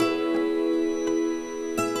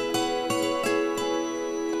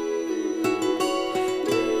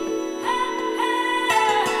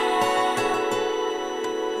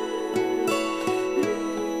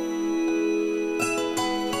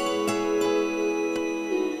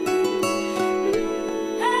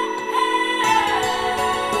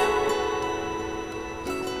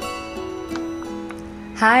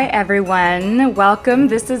Hi, everyone. Welcome.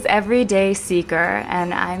 This is Everyday Seeker,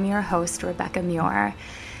 and I'm your host, Rebecca Muir.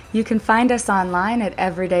 You can find us online at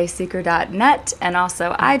everydayseeker.net and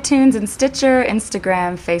also iTunes and Stitcher,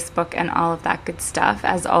 Instagram, Facebook, and all of that good stuff,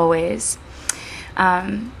 as always.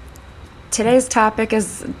 Today's topic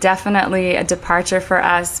is definitely a departure for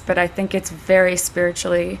us, but I think it's very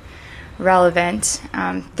spiritually relevant.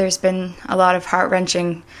 There's been a lot of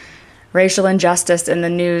heart-wrenching racial injustice in the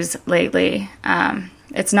news lately.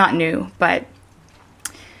 It's not new, but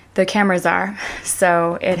the cameras are.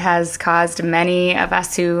 So it has caused many of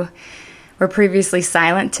us who were previously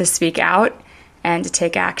silent to speak out and to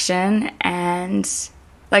take action. And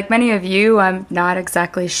like many of you, I'm not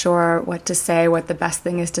exactly sure what to say, what the best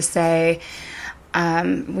thing is to say.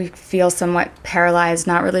 We feel somewhat paralyzed,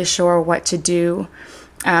 not really sure what to do.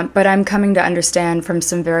 But I'm coming to understand from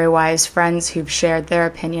some very wise friends who've shared their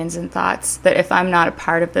opinions and thoughts that if I'm not a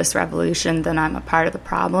part of this revolution, then I'm a part of the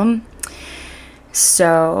problem.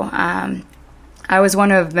 So I was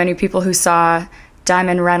one of many people who saw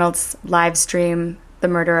Diamond Reynolds live stream the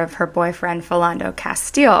murder of her boyfriend, Philando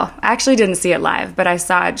Castile. I actually didn't see it live, but I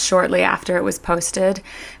saw it shortly after it was posted,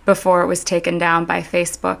 before it was taken down by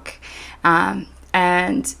Facebook.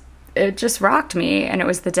 And it just rocked me, and it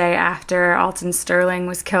was the day after Alton Sterling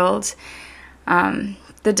was killed.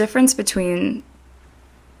 The difference between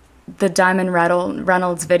the Diamond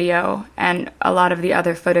Reynolds video and a lot of the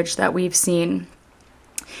other footage that we've seen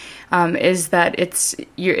is that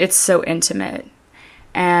it's so intimate,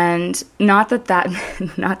 and not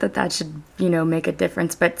that should make a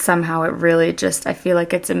difference, but somehow it really just, I feel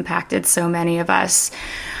like it's impacted so many of us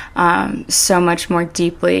so much more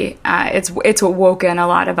deeply. It's woken a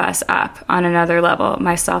lot of us up on another level,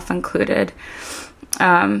 myself included.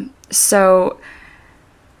 So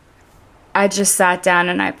I just sat down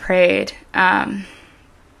and I prayed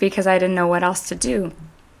because I didn't know what else to do.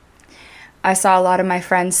 I saw a lot of my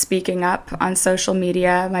friends speaking up on social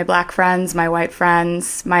media, my Black friends, my white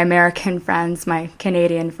friends, my American friends, my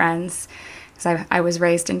Canadian friends. I was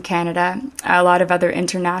raised in Canada, a lot of other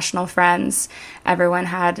international friends. Everyone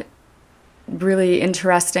had really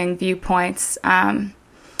interesting viewpoints.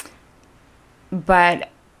 But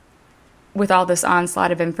with all this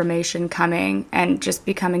onslaught of information coming and just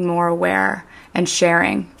becoming more aware and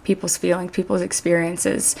sharing people's feelings, people's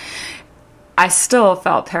experiences, I still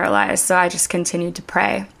felt paralyzed. So I just continued to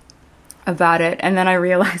pray about it. And then I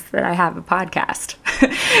realized that I have a podcast.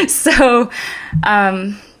 So,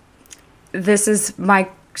 this is my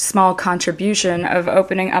small contribution of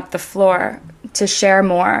opening up the floor to share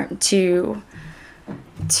more, to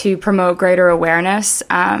promote greater awareness.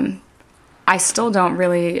 I still don't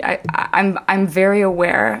really, I'm very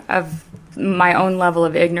aware of my own level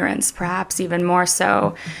of ignorance, perhaps even more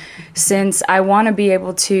so, since I want to be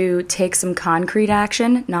able to take some concrete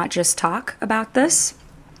action, not just talk about this.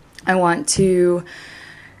 I want to,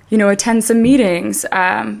 attend some meetings.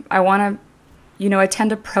 I want to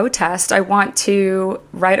attend a protest. I want to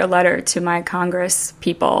write a letter to my Congress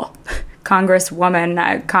people,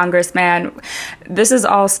 Congresswoman, Congressman. This is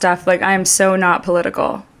all stuff, like, I am so not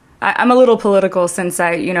political. I'm a little political since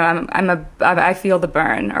I feel the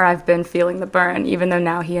burn, or I've been feeling the burn, even though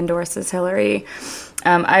now he endorses Hillary.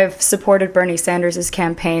 I've supported Bernie Sanders'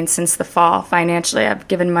 campaign since the fall financially. I've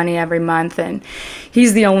given money every month, and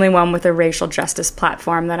he's the only one with a racial justice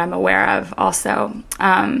platform that I'm aware of also.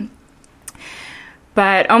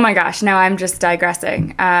 But, oh my gosh, now I'm just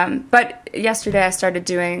digressing. But yesterday I started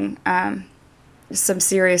doing some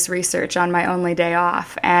serious research on my only day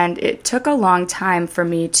off, and it took a long time for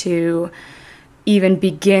me to even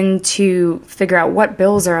begin to figure out what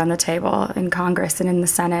bills are on the table in Congress and in the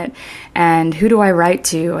Senate, and who do I write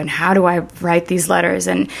to, and how do I write these letters.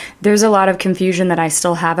 And there's a lot of confusion that I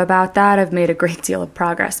still have about that. I've made a great deal of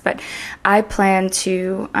progress, but I plan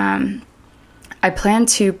to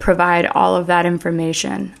provide all of that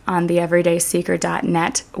information on the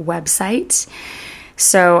everydayseeker.net website.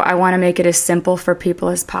 So I want to make it as simple for people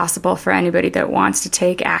as possible for anybody that wants to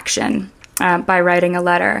take action by writing a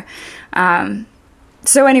letter.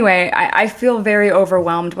 So anyway, I feel very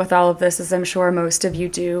overwhelmed with all of this, as I'm sure most of you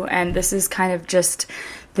do. And this is kind of just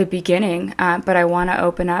the beginning. But I want to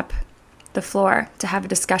open up the floor to have a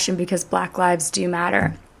discussion because Black lives do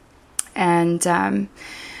matter. And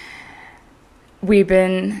we've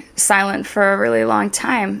been silent for a really long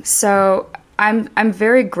time. So I'm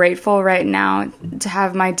very grateful right now to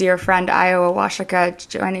have my dear friend Io Awashika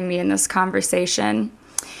joining me in this conversation.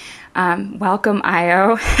 Welcome,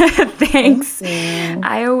 Io. Thanks.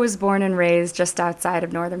 Io was born and raised just outside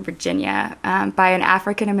of Northern Virginia by an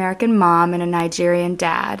African-American mom and a Nigerian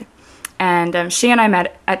dad. And she and I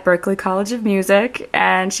met at Berklee College of Music,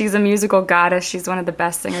 and she's a musical goddess. She's one of the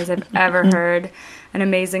best singers I've ever heard, an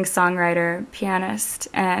amazing songwriter, pianist,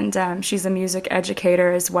 and she's a music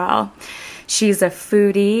educator as well. She's a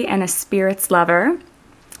foodie and a spirits lover.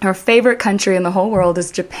 Her favorite country in the whole world is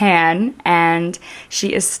Japan, and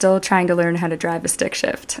she is still trying to learn how to drive a stick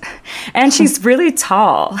shift. And she's really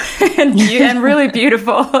tall and really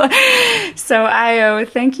beautiful. So, Ayo,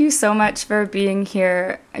 thank you so much for being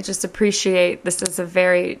here. I just appreciate this is a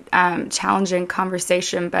very challenging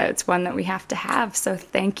conversation, but it's one that we have to have. So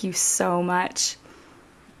thank you so much.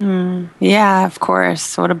 Yeah, of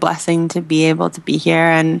course. What a blessing to be able to be here,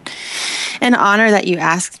 and an honor that you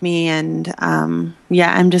asked me. And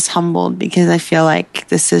yeah, I'm just humbled because I feel like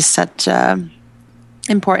this is such a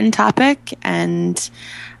important topic. And,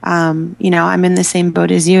 you know, I'm in the same boat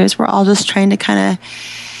as you, as we're all just trying to kind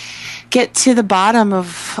of get to the bottom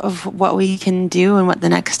of what we can do and what the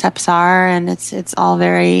next steps are. And it's all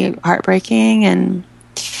very heartbreaking and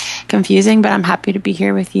confusing, but I'm happy to be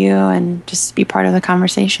here with you and just be part of the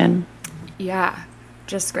conversation. Yeah,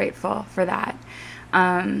 just grateful for that.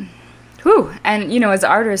 And you know, as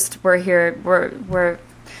artists, we're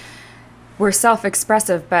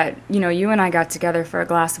self-expressive, but you know, you and I got together for a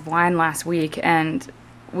glass of wine last week, and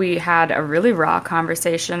we had a really raw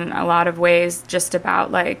conversation in a lot of ways, just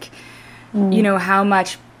about like, you know, how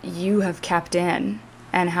much you have kept in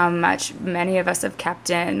and how much many of us have kept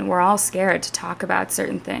in. We're all scared to talk about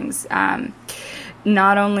certain things.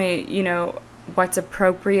 Not only, you know, what's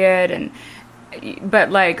appropriate,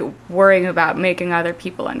 but like worrying about making other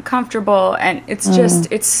people uncomfortable. And it's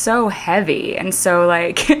just, it's so heavy. And so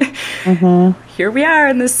like, here we are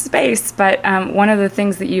in this space. But one of the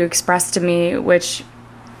things that you expressed to me, which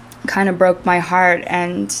kind of broke my heart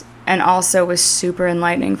and also was super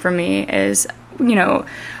enlightening for me, is, you know,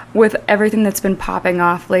 with everything that's been popping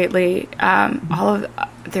off lately,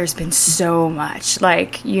 there's been so much,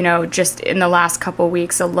 like, you know, just in the last couple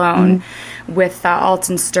weeks alone, with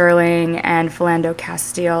Alton Sterling and Philando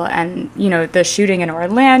Castile, and, you know, the shooting in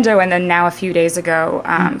Orlando, and then now a few days ago,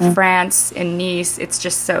 France, in Nice. It's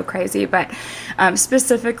just so crazy. But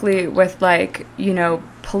specifically with, like, you know,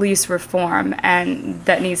 police reform, and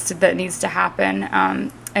that needs to happen,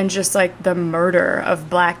 and just like the murder of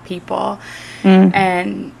Black people.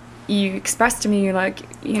 And you expressed to me, like,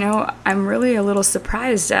 you know, I'm really a little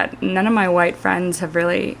surprised that none of my white friends have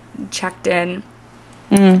really checked in,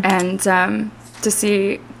 and to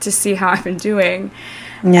see how I've been doing.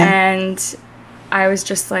 And I was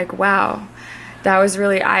just like, wow, that was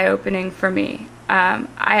really eye-opening for me. I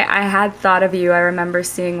had thought of you. I remember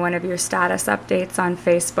seeing one of your status updates on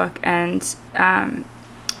Facebook, and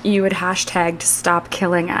you had hashtagged "Stop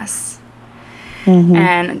Killing Us,"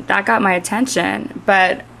 and that got my attention.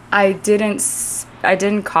 But I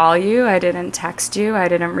didn't call you. I didn't text you. I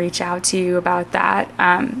didn't reach out to you about that.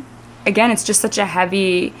 Again, it's just such a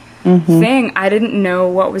heavy thing. I didn't know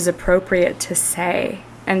what was appropriate to say.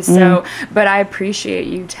 And so, but I appreciate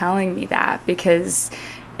you telling me that, because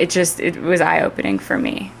it was eye-opening for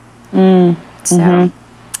me.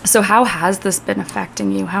 So how has this been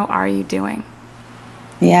affecting you? How are you doing?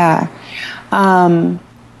 Yeah.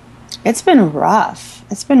 It's been rough.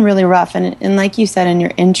 It's been really rough. And like you said in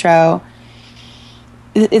your intro,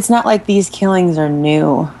 it's not like these killings are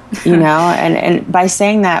new, you know? and by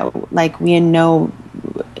saying that, like, we in no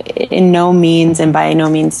means and by no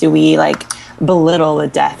means do we, like, belittle the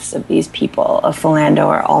deaths of these people, of Philando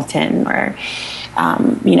or Alton, or,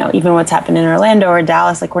 you know, even what's happened in Orlando or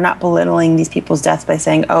Dallas. Like, we're not belittling these people's deaths by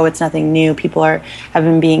saying, oh, it's nothing new. People have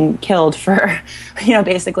been being killed for, you know,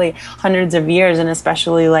 basically hundreds of years, and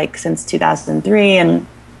especially, like, since 2003, and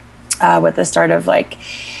with the start of, like,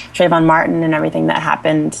 Trayvon Martin and everything that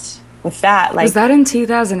happened with that. Like, was that in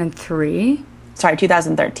 2003? Sorry,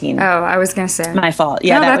 2013. Oh, I was going to say. My fault.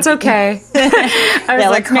 Yeah, no, that's okay.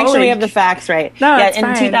 Let's make sure we have the facts right. No, yeah, it's in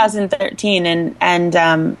fine. 2013, and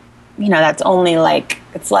you know, that's only, like,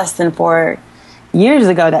 it's less than 4 years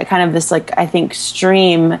ago that kind of this, like, I think,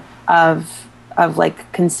 stream of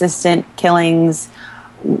like consistent killings,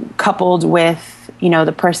 coupled with, you know,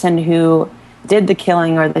 the person who did the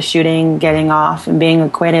killing or the shooting getting off and being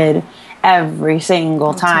acquitted every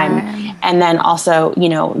single time. And then also, you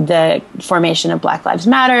know, the formation of Black Lives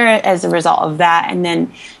Matter as a result of that. And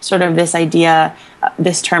then sort of this idea,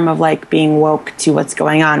 this term of, like, being woke to what's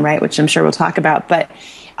going on, right? Which I'm sure we'll talk about. But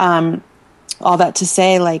all that to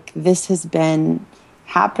say, like, this has been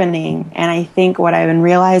happening. And I think what I've been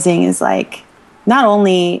realizing is, like, not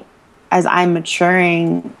only as I'm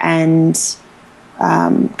maturing and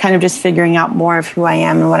kind of just figuring out more of who I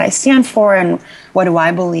am and what I stand for and what do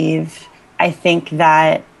I believe, I think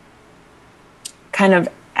that kind of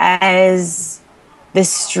as this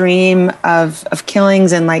stream of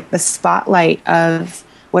killings and like the spotlight of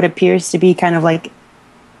what appears to be kind of like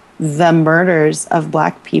the murders of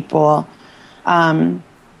Black people,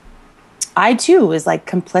 I too was like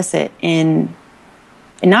complicit in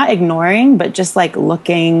not ignoring, but just like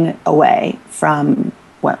looking away from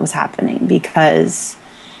what was happening, because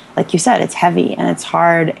like you said, it's heavy and it's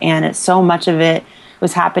hard, and it's so much of it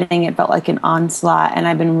was happening. It felt like an onslaught. And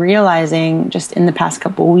I've been realizing just in the past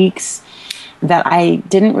couple weeks that I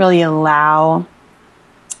didn't really allow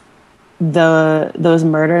those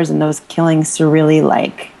murders and those killings to really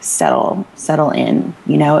like settle in,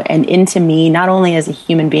 you know, and into me, not only as a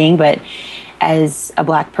human being, but as a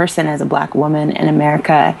Black person, as a Black woman in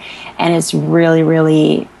America. And it's really,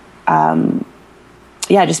 really,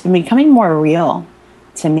 just been becoming more real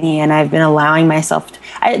to me. And I've been allowing myself,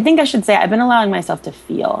 I've been allowing myself to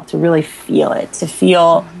really feel it, to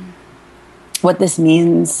feel what this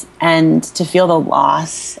means, and to feel the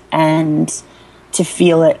loss, and to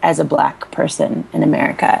feel it as a Black person in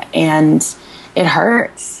America. And it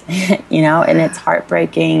hurts, you know, and it's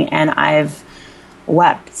heartbreaking. And I've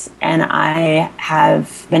wept, and I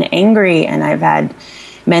have been angry, and I've had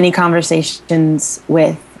many conversations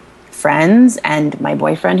with friends and my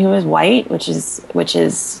boyfriend, who is white, which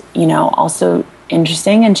is, you know, also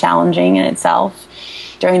interesting and challenging in itself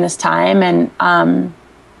during this time. And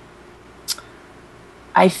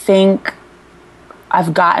I think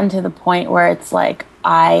I've gotten to the point where it's like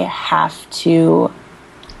I have to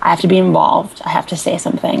be involved. I have to say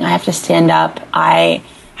something. I have to stand up. I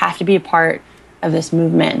have to be a part of this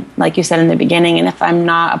movement, like you said in the beginning. And if I'm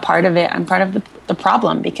not a part of it, I'm part of the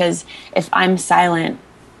problem, because if I'm silent,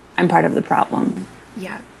 I'm part of the problem.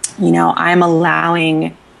 Yeah. You know, I'm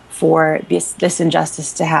allowing for this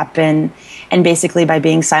injustice to happen, and basically by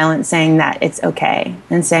being silent, saying that it's okay,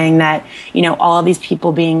 and saying that, you know, all of these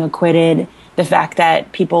people being acquitted, the fact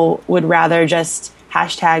that people would rather just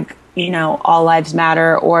hashtag, you know, all lives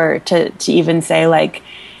matter, or to even say like,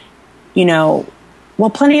 you know, well,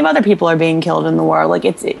 plenty of other people are being killed in the world. Like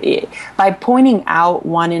by pointing out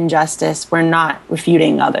one injustice, we're not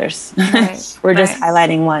refuting others. Right, we're just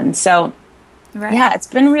highlighting one. So yeah, it's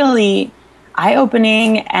been really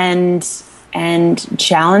eye-opening and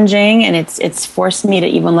challenging, and it's forced me to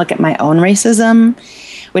even look at my own racism,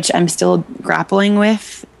 which I'm still grappling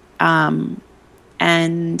with. And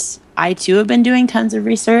I too have been doing tons of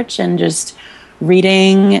research and just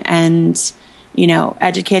reading and, you know,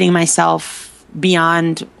 educating myself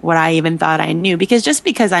beyond what I even thought I knew. Because just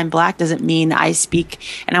because I'm Black doesn't mean I speak,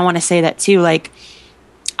 and I want to say that too, like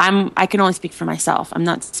I can only speak for myself. I'm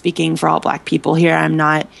not speaking for all Black people here. I'm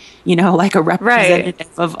not, you know, like a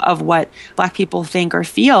representative of what Black people think or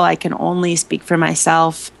feel. I can only speak for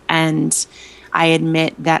myself. And I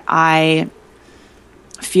admit that I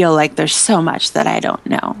feel like there's so much that I don't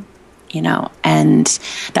know, you know, and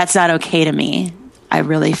that's not okay to me. I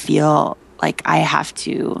really feel like I have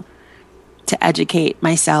to educate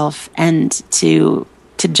myself and to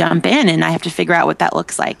jump in, and I have to figure out what that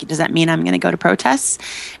looks like. Does that mean I'm going to go to protests?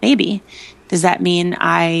 Maybe. Does that mean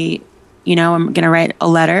I'm going to write a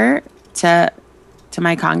letter to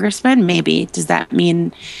my congressman? Maybe. Does that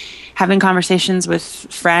mean having conversations with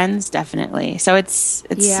friends? Definitely. So it's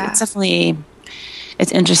definitely,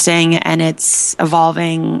 it's interesting, and it's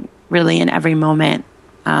evolving really in every moment.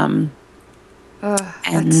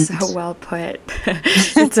 That's so well put.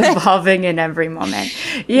 It's evolving in every moment.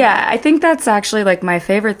 Yeah, I think that's actually like my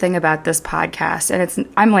favorite thing about this podcast, and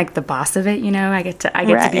I'm like the boss of it. You know, I get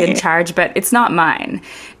to be in charge, but it's not mine.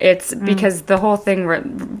 It's because the whole thing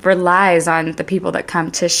relies on the people that come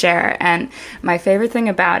to share. And my favorite thing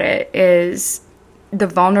about it is the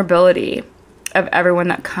vulnerability of everyone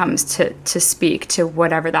that comes to speak to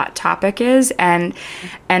whatever that topic is, and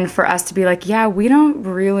for us to be like, yeah, we don't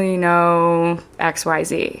really know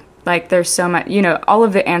XYZ. Like there's so much, you know, all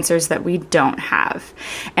of the answers that we don't have.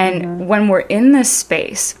 And when we're in this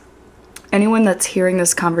space, anyone that's hearing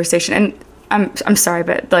this conversation, and I'm sorry,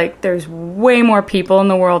 but like there's way more people in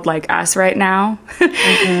the world like us right now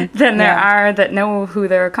than there are that know who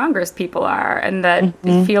their Congress people are, and that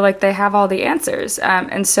feel like they have all the answers.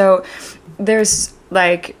 And so there's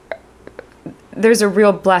a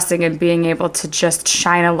real blessing in being able to just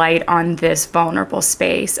shine a light on this vulnerable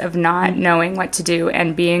space of not knowing what to do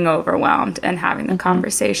and being overwhelmed and having the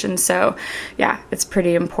conversation. So yeah, it's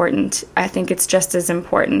pretty important. I think it's just as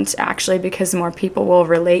important actually, because more people will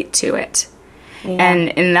relate to it. Yeah. And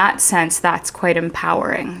in that sense, that's quite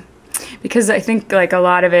empowering, because I think like a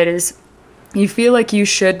lot of it is you feel like you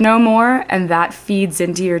should know more, and that feeds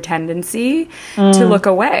into your tendency to look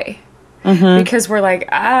away. Because we're like,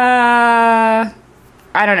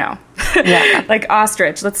 I don't know. Yeah. Like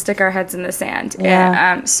ostrich, let's stick our heads in the sand.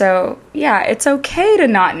 Yeah. And, so yeah, it's okay to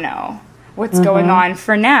not know what's going on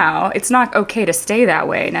for now. It's not okay to stay that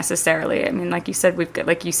way necessarily. I mean, like you said,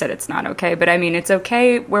 it's not okay, but I mean, it's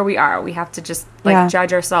okay where we are. We have to just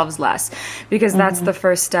judge ourselves less, because that's the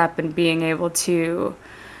first step in being able to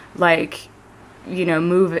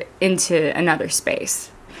move into another space.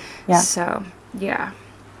 Yeah. So, yeah.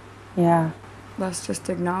 Yeah. Let's just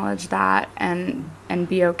acknowledge that and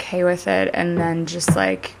be okay with it, and then just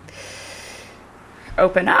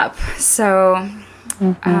open up. So,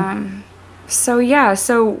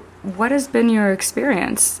 so what has been your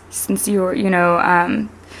experience since you were,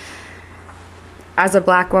 as a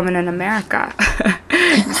Black woman in America?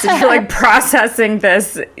 So you're processing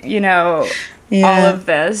this, all of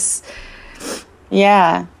this.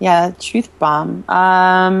 Yeah. Truth bomb.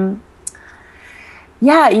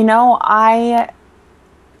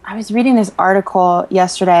 I was reading this article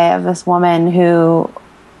yesterday of this woman who,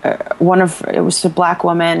 it was a Black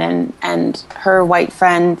woman, and her white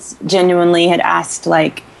friends genuinely had asked,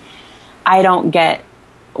 I don't get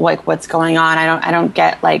what's going on. I don't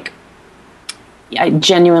get I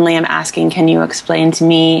genuinely am asking, can you explain to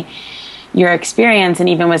me your experience? And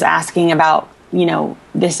even was asking about,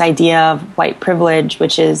 this idea of white privilege,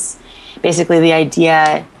 which is basically the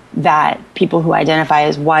idea that people who identify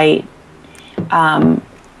as white, who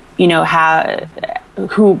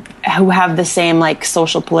have the same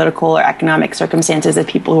social, political, or economic circumstances as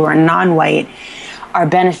people who are non-white, are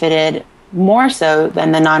benefited more so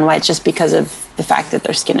than the non-whites just because of the fact that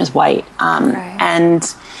their skin is white. Right. And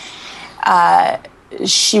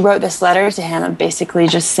she wrote this letter to him, basically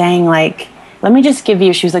just saying let me just give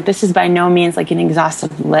you, she was this is by no means an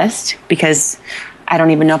exhaustive list, because I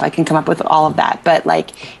don't even know if I can come up with all of that.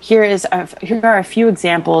 But here are a few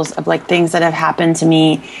examples of things that have happened to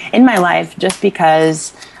me in my life just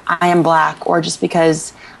because I am Black, or just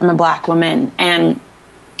because I'm a Black woman. And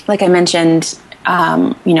like I mentioned,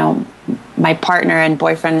 my partner and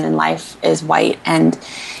boyfriend in life is white, and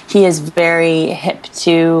he is very hip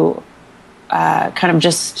to kind of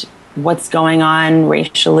just what's going on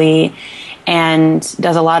racially, and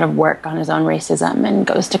does a lot of work on his own racism, and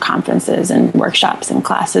goes to conferences and workshops and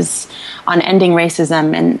classes on ending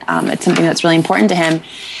racism. And it's something that's really important to him.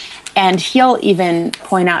 And he'll even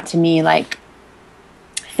point out to me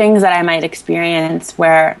things that I might experience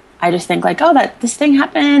where I just think this thing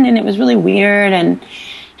happened and it was really weird, and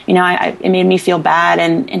it made me feel bad.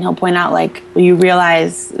 And he'll point out well, you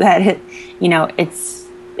realize that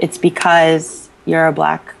it's because you're a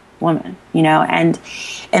Black woman, and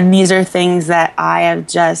these are things that I have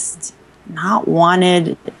just not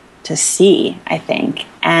wanted to see, I think.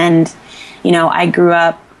 And I grew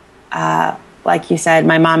up, like you said,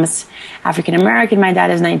 my mom's African American, my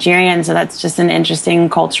dad is Nigerian, so that's just an interesting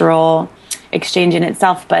cultural exchange in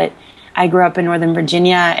itself. But I grew up in Northern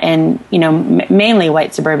Virginia, and mainly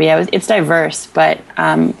white suburbia. It's diverse, but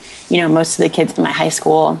most of the kids in my high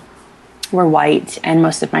school were white, and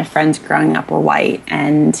most of my friends growing up were white.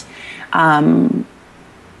 And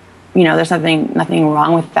there's nothing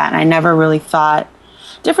wrong with that. And I never really thought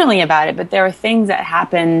differently about it, but there were things that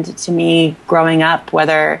happened to me growing up,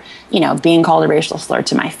 whether, being called a racial slur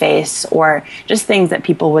to my face, or just things that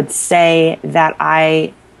people would say that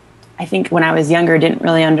I think when I was younger didn't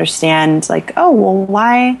really understand, oh, well,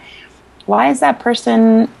 why is that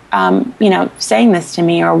person, saying this to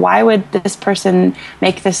me? Or why would this person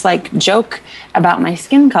make this joke about my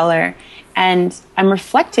skin color? And I'm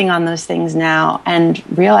reflecting on those things now and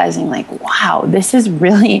realizing wow, this has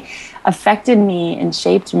really affected me and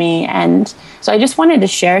shaped me. And so I just wanted to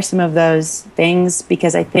share some of those things,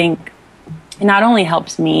 because I think it not only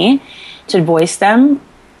helps me to voice them,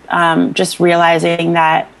 just realizing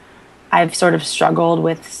that I've sort of struggled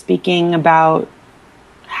with speaking about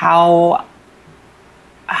how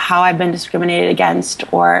I've been discriminated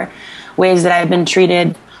against, or ways that I've been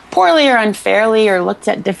treated poorly or unfairly or looked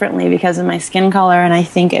at differently because of my skin color. And I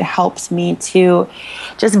think it helps me to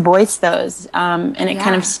just voice those. And it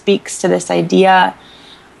kind of speaks to this idea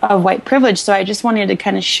of white privilege. So I just wanted to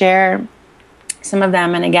kind of share some of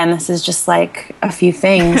them. And again, this is just a few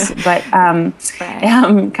things, but kind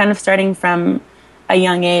of starting from a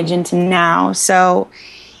young age into now. So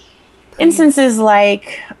instances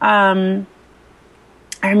I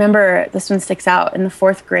remember, this one sticks out, in the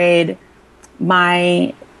 4th grade,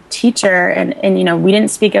 my teacher, and we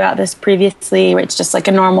didn't speak about this previously, it's just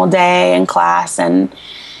a normal day in class, and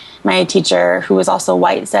my teacher, who was also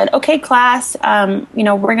white, said, okay, class, we're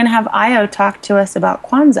going to have Io talk to us about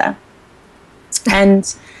Kwanzaa.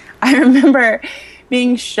 And I remember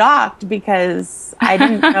being shocked because I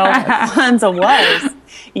didn't know what Kwanzaa was.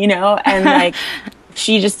 and like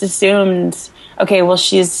she just assumed, okay, well,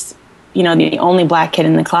 she's, the only black kid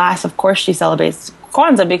in the class. Of course she celebrates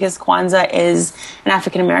Kwanzaa because Kwanzaa is an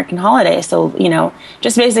African-American holiday. So,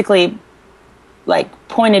 just basically like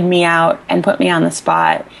pointed me out and put me on the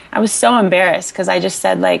spot. I was so embarrassed because I just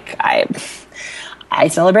said like, I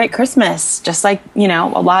celebrate Christmas just like, a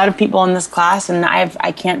lot of people in this class, and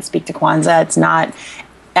I can't speak to Kwanzaa. It's not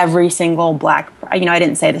every single black, I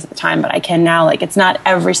didn't say this at the time, but I can now, like, it's not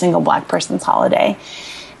every single black person's holiday.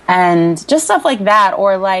 And just stuff like that,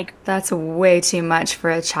 or like... That's way too much for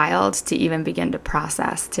a child to even begin to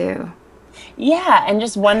process, too. Yeah, and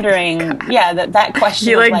just wondering, that question.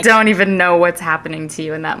 You, like, don't even know what's happening to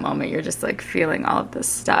you in that moment. You're just, like, feeling all of this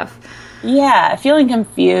stuff. Yeah, feeling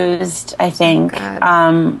confused, I think.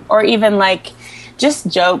 Or even, like, just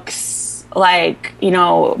jokes, like,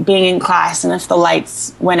 being in class, and if the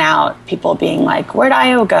lights went out, people being like, where'd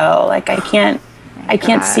Io go? Like, I can't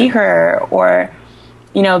see her, or...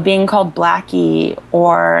 being called Blackie,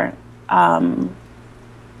 or,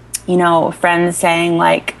 friends saying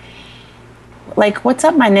like, what's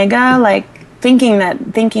up, my nigga? Like thinking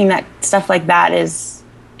that stuff like that is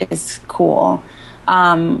cool.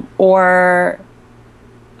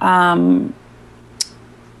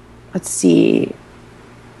 Let's see,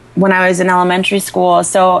 when I was in elementary school,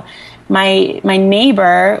 so my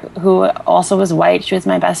neighbor, who also was white, she was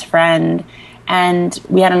my best friend, and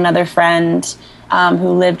we had another friend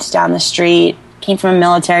who lived down the street, came from a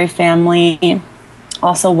military family,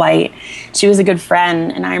 also white. She was a good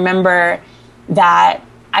friend, and I remember that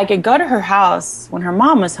I could go to her house when her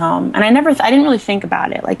mom was home, and I didn't really think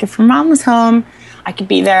about it. Like, if her mom was home, I could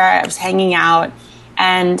be there, I was hanging out,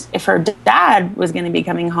 and if her dad was going to be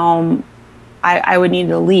coming home, I would need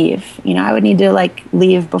to leave. I would need to, like,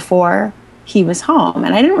 leave before he was home,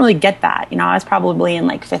 and I didn't really get that. I was probably in,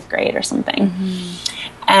 like, 5th grade or something. Mm-hmm.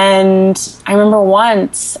 And I remember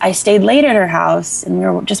once I stayed late at her house, and we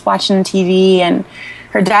were just watching TV, and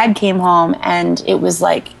her dad came home, and it was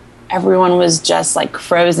like everyone was just like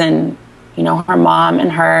frozen, her mom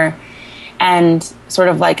and her, and sort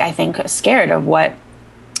of like, I think, scared of what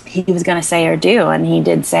he was going to say or do. And he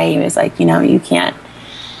did say, he was like, you can't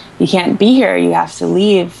be here. You have to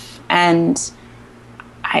leave. And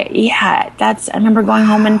I remember going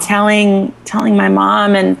home and telling my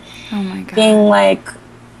mom, and oh my God, being like,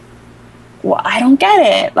 well, I don't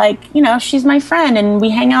get it. Like, she's my friend and we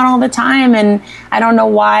hang out all the time, and I don't know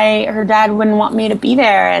why her dad wouldn't want me to be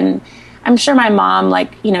there. And I'm sure my mom,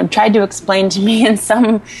 like, tried to explain to me in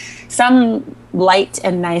some light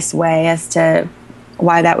and nice way as to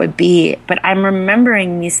why that would be. But I'm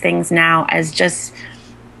remembering these things now as just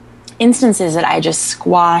instances that I just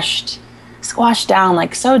squashed down,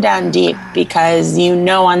 like so down deep, because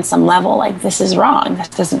on some level, like, this is wrong. This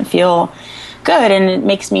doesn't feel good, and it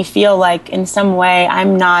makes me feel like in some way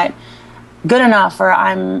I'm not good enough,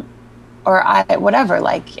 whatever.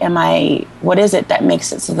 Like, what is it that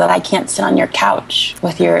makes it so that I can't sit on your couch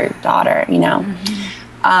with your daughter,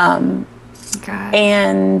 Mm-hmm.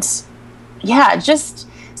 And yeah, just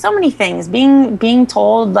so many things being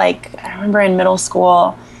told. Like, I remember in middle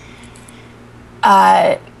school,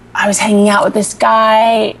 I was hanging out with this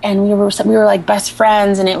guy, and we were like best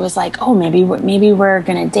friends, and it was like, oh, maybe we're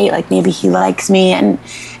gonna date, like maybe he likes me, and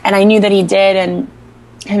I knew that he did, and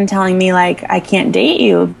him telling me like, I can't date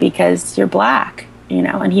you because you're black,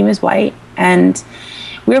 and he was white, and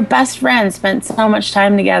we were best friends, spent so much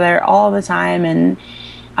time together all the time, and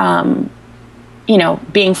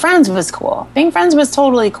being friends was cool. Being friends was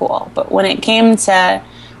totally cool, but when it came to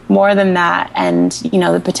more than that, and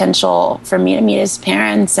the potential for me to meet his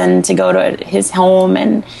parents and to go to his home,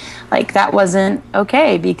 and like, that wasn't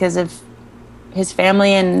okay because of his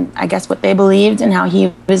family and I guess what they believed and how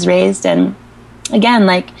he was raised. And again,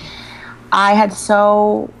 like, I had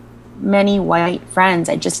so many white friends,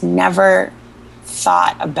 I just never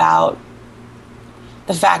thought about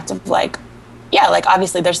the fact of like, yeah, like,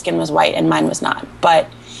 obviously their skin was white and mine was not, but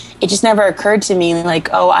it just never occurred to me like,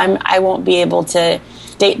 oh, I won't be able to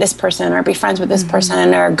date this person or be friends with this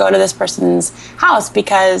person or go to this person's house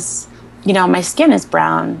because, my skin is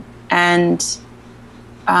brown. And,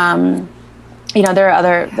 there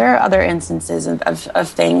are other instances of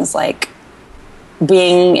things like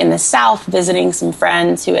being in the South, visiting some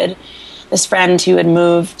friends this friend who had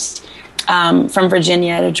moved from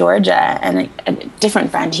Virginia to Georgia, and a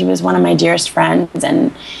different friend. He was one of my dearest friends,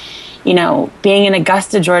 and being in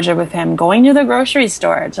Augusta, Georgia with him, going to the grocery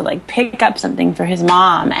store to like pick up something for his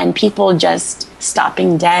mom, and people just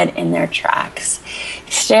stopping dead in their tracks,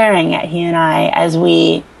 staring at he and I as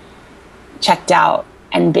we checked out,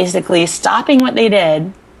 and basically stopping what they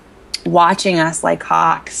did watching us like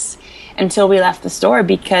hawks until we left the store,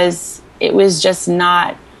 because it was just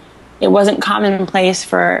not, it wasn't commonplace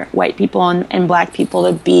for white people and black people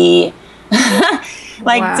to be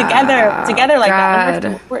like together like God.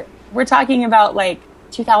 that. We're talking about like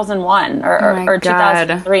 2001 or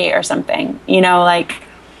 2003 or something, you know, like,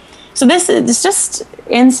 so it's just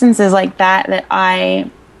instances like that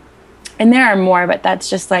and there are more, but that's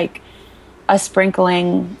just like a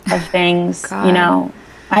sprinkling of things, you know.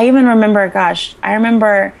 I even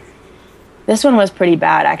remember, this one was pretty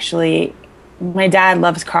bad, actually. My dad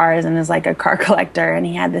loves cars and is like a car collector, and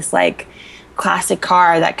he had this like classic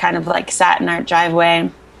car that kind of like sat in our driveway,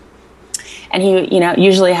 and he, you know,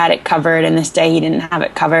 usually had it covered, and this day he didn't have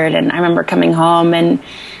it covered. And I remember coming home and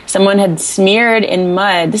someone had smeared in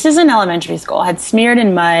mud, this is in elementary school, had smeared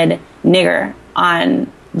in mud "nigger"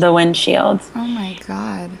 on the windshield. Oh my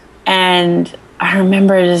God. And I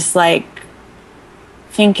remember just like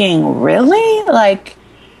thinking, really? Like,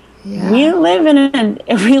 yeah. we live in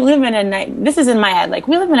a nice, this is in my head, like,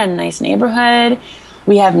 we live in a nice neighborhood,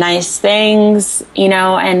 we have nice things, you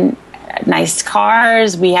know, and nice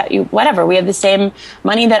cars, we have whatever, we have the same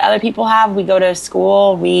money that other people have, we go to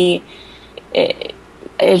school, it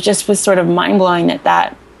just was sort of mind-blowing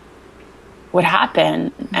that would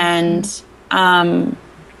happen. Mm-hmm. And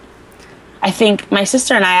I think my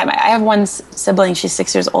sister and I have one sibling, she's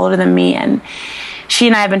 6 years older than me, and she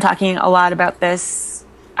and I have been talking a lot about this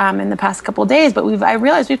in the past couple of days, but I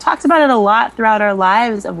realized we've talked about it a lot throughout our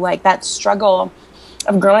lives, of like that struggle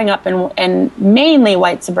of growing up in mainly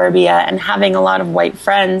white suburbia and having a lot of white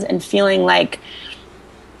friends and feeling like,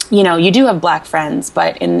 you know, you do have black friends,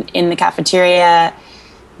 but in the cafeteria,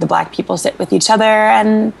 the black people sit with each other,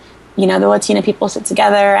 and, you know, the Latina people sit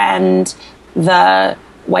together, and the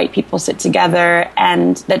white people sit together,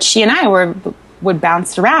 and that she and I would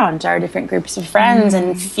bounce around to our different groups of friends,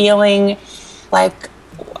 and feeling like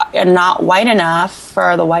I'm not white enough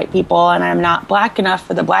for the white people, and I'm not black enough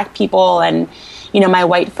for the black people. And, you know, my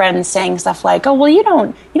white friends saying stuff like, "Oh, well, you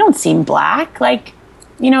don't seem black. Like,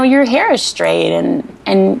 you know, your hair is straight,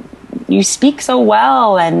 and you speak so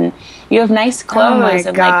well, and you have nice clothes." Oh my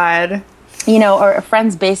and God. Like, you know, or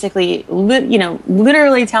friends basically,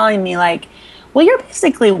 literally telling me like, "Well, you're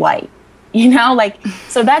basically white," you know, like,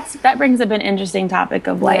 so that brings up an interesting topic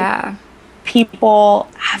of like people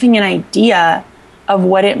having an idea of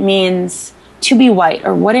what it means to be white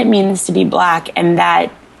or what it means to be black, and that,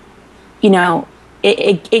 you know,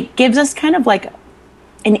 it gives us kind of like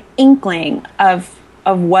an inkling of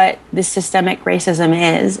what this systemic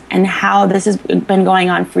racism is, and how this has been going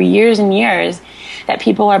on for years and years, that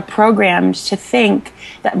people are programmed to think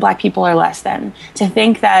that black people are less than, to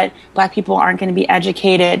think that black people aren't going to be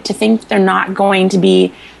educated, to think they're not going to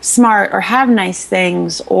be smart or have nice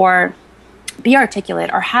things or be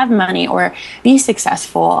articulate or have money or be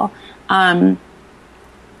successful.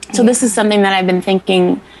 So this is something that I've been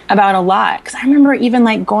thinking about a lot, because I remember even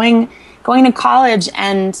like going to college,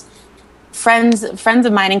 and friends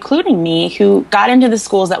of mine, including me, who got into the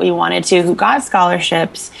schools that we wanted to, who got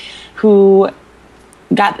scholarships, who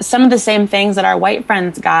got some of the same things that our white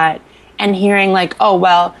friends got, and hearing like, oh,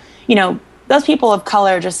 well, you know, those people of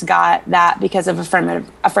color just got that because of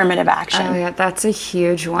affirmative action. Oh yeah, that's a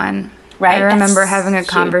huge one. Right? I remember having a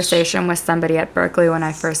conversation with somebody at Berkeley when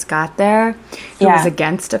I first got there who was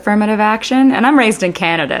against affirmative action. And I'm raised in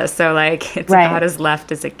Canada, so like it's about as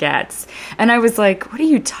left as it gets. And I was like, what are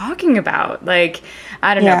you talking about? Like,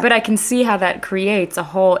 I don't know. But I can see how that creates a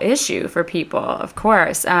whole issue for people, of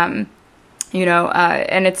course. You know,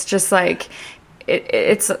 and it's just like,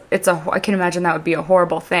 I can imagine that would be a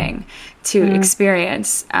horrible thing to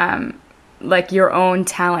experience, like your own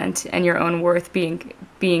talent and your own worth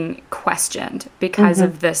being questioned because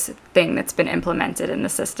of this thing that's been implemented in the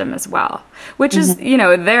system as well, which is, you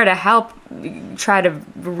know, there to help try to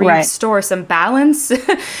restore some balance.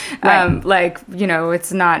 Like, you know,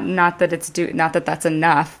 it's not that that's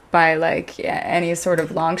enough by like any sort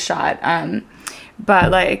of long shot.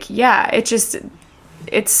 But like, yeah,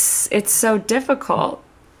 it's so difficult.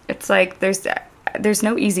 It's like there's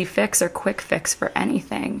no easy fix or quick fix for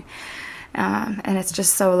anything. And it's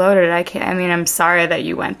just so loaded. I'm sorry that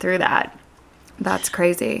you went through that. That's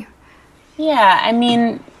crazy. Yeah, I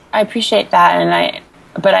mean, I appreciate that.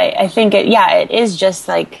 But I think it is just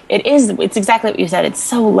like, it's exactly what you said. It's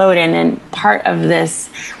so loaded and part of this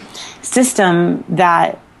system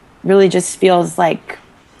that really just feels like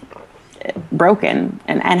broken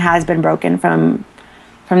and has been broken from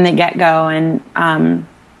the get-go. And,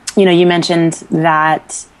 you know, you mentioned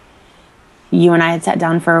that you and I had sat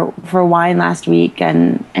down for wine last week,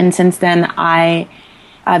 and since then I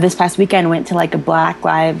this past weekend went to like a Black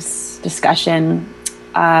Lives discussion,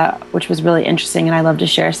 which was really interesting, and I love to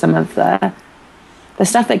share some of the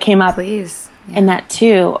stuff that came up Please. Yeah. in that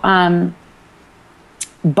too.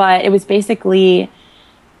 But it was basically,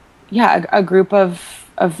 a group of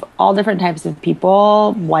all different types of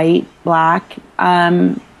people, white, Black,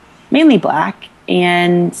 mainly Black,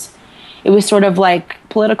 and it was sort of like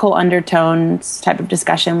political undertones type of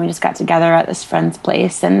discussion. We just got together at this friend's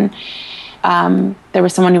place, and there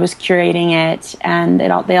was someone who was curating it, and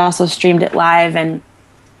they also streamed it live, and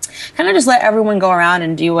kind of just let everyone go around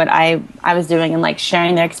and do what I was doing, and like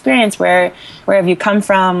sharing their experience. Where have you come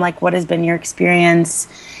from? Like, what has been your experience?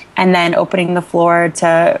 And then opening the floor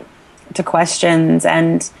to questions,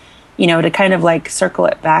 and, you know, to kind of like circle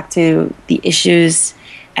it back to the issues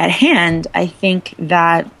at hand. I think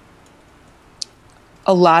that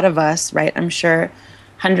a lot of us, right, I'm sure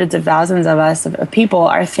hundreds of thousands of us, of people,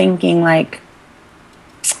 are thinking like,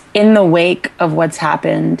 in the wake of what's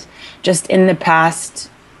happened just in the past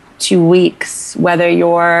 2 weeks, whether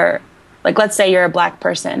you're like, let's say you're a Black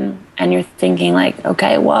person and you're thinking like,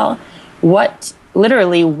 okay, well, what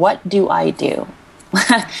do I do?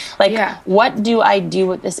 What do I do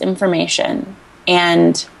with this information?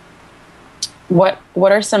 And what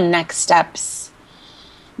are some next steps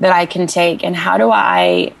that I can take? And how do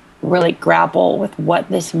I really grapple with what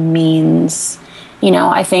this means? You know,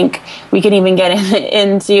 I think we could even get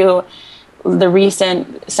into the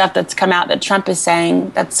recent stuff that's come out that Trump is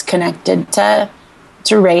saying that's connected to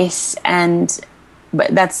race, but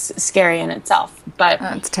that's scary in itself. But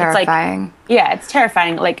it's terrifying. It's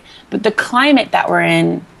terrifying. Like, but the climate that we're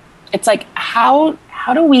in, it's like, how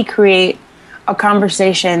do we create a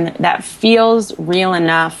conversation that feels real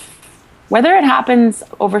enough, whether it happens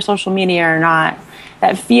over social media or not,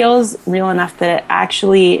 that feels real enough that it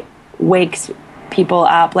actually wakes people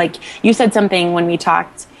up? Like, you said something when we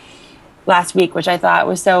talked last week, which I thought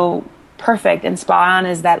was so perfect and spot on,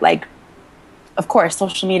 is that, like, of course,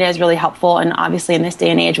 social media is really helpful. And obviously in this day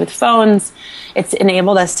and age with phones, it's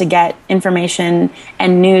enabled us to get information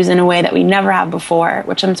and news in a way that we never have before,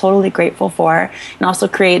 which I'm totally grateful for. And also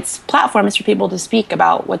creates platforms for people to speak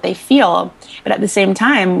about what they feel. But at the same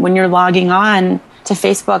time, when you're logging on to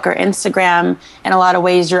Facebook or Instagram, in a lot of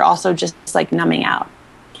ways, you're also just like numbing out.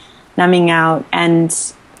 And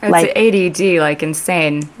it's like ADD, like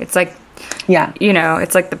insane. It's like, you know,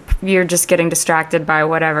 it's like you're just getting distracted by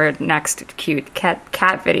whatever next cute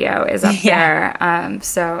cat video is up there.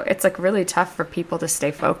 So it's like really tough for people to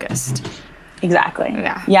stay focused. Exactly.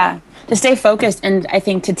 Yeah. To stay focused, and I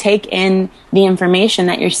think to take in the information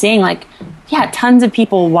that you're seeing. Like, tons of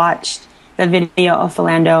people watched the video of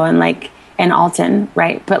Philando and Alton,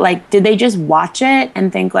 right? But like, did they just watch it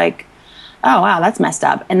and think like, oh wow, that's messed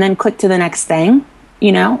up, and then click to the next thing,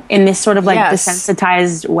 you know, in this sort of like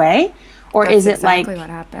desensitized way? Or That's is it exactly like what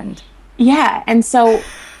happened? Yeah, and so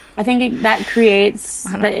I think that creates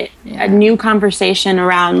a new conversation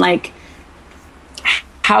around like,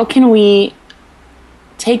 how can we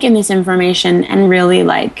take in this information and really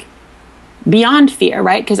like beyond fear,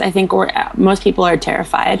 right? Because I think most people are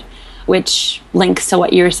terrified, which links to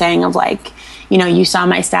what you were saying of like, you know, you saw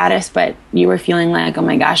my status, but you were feeling like, oh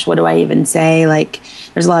my gosh, what do I even say? Like,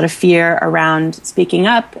 there's a lot of fear around speaking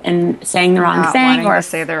up and saying the wrong thing, or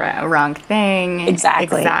say the wrong thing.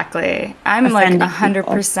 Exactly. I'm Offending like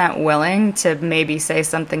 100% willing to maybe say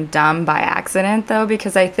something dumb by accident, though,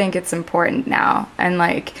 because I think it's important now. And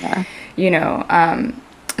like, you know,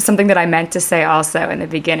 something that I meant to say also in the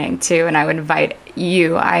beginning too, and I would invite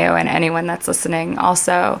you, Io, and anyone that's listening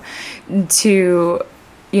also to,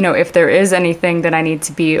 you know, if there is anything that I need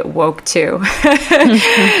to be woke to,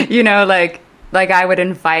 you know, like I would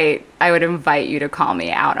invite you to call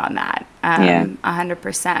me out on that.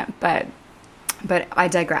 100%. But I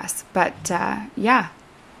digress. But yeah.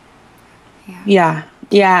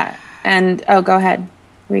 And go ahead.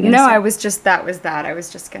 No, I was just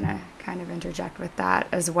gonna kind of interject with that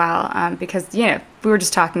as well, because, you know, we were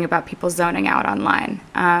just talking about people zoning out online,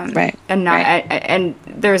 right, and not, and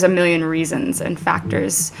there's a million reasons and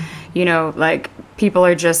factors, you know, like people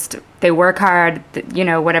are just, they work hard, you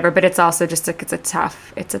know, whatever, but it's also just like, it's a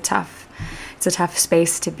tough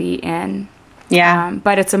space to be in.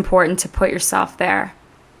 But it's important to put yourself there.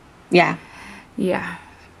 Yeah,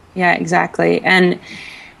 exactly. And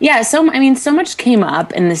so much came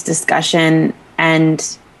up in this discussion,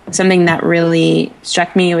 and something that really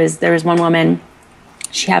struck me was there was one woman,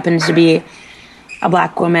 she happens to be a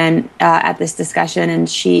Black woman at this discussion, and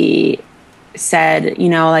she said, you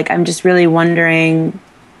know, like, I'm just really wondering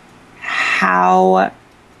how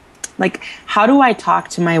do I talk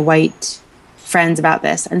to my white friends about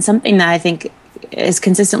this? And something that I think has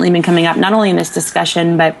consistently been coming up, not only in this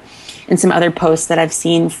discussion, but in some other posts that I've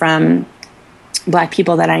seen from Black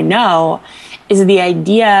people that I know, is the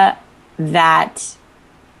idea that,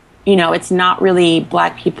 you know, it's not really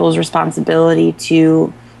Black people's responsibility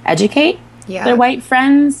to educate their white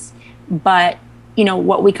friends, but, you know,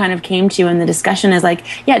 what we kind of came to in the discussion is like,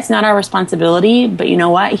 yeah, it's not our responsibility, but you know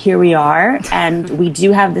what, here we are, and we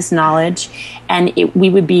do have this knowledge, and we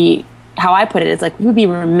would be, how I put it is like, we would be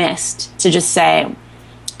remiss to just say,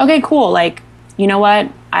 okay, cool, like, you know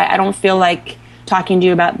what, I don't feel like talking to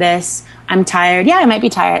you about this. I'm tired. Yeah, I might be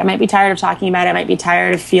tired. I might be tired of talking about it. I might be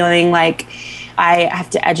tired of feeling like I have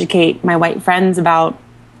to educate my white friends about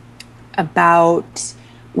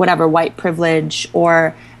whatever, white privilege,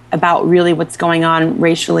 or about really what's going on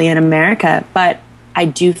racially in America. But I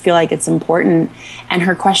do feel like it's important. And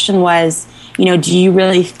her question was, you know, do you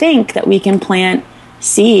really think that we can plant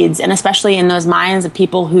seeds, and especially in those minds of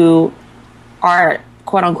people who are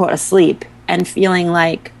quote unquote asleep and feeling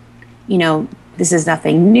like, you know, this is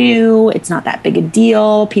nothing new. It's not that big a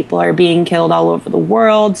deal. People are being killed all over the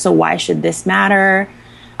world. So why should this matter?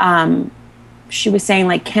 She was saying,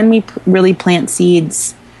 like, can we really plant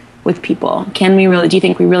seeds with people? Do you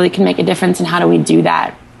think we really can make a difference? And how do we do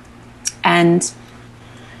that? And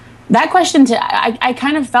that question, I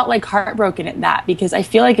kind of felt like heartbroken at that, because I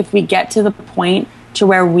feel like if we get to the point to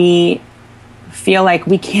where we feel like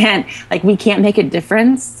we can't make a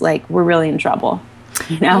difference, like, we're really in trouble.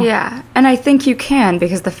 You know? Yeah, and I think you can,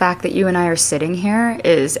 because the fact that you and I are sitting here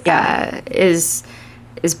is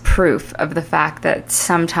proof of the fact that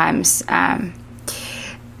sometimes,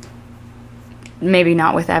 maybe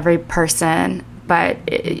not with every person, but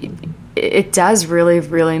it does really,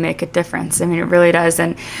 really make a difference. I mean, it really does.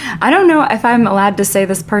 And I don't know if I'm allowed to say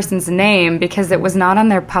this person's name because it was not on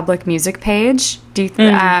their public music page.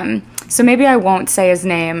 So maybe I won't say his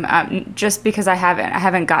name, just because I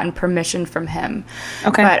haven't gotten permission from him.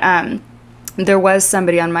 Okay. But there was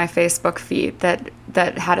somebody on my Facebook feed that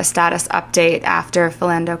had a status update after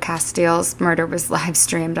Philando Castile's murder was live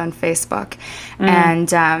streamed on Facebook,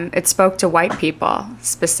 and it spoke to white people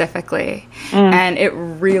specifically, and it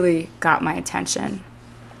really got my attention.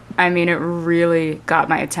 I mean, it really got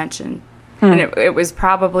my attention. And it was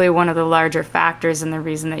probably one of the larger factors in the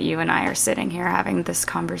reason that you and I are sitting here having this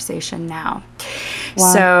conversation now.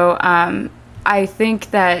 Wow. So I think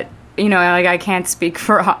that, you know, like, I can't speak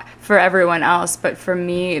for everyone else, but for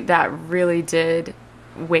me, that really did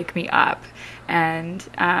wake me up, and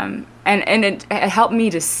it helped me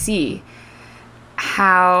to see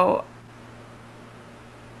how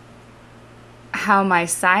my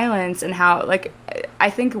silence, and how, like, I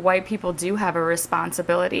think white people do have a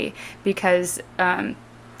responsibility, because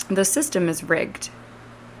the system is rigged,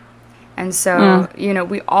 and so you know,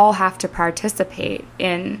 we all have to participate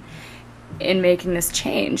in making this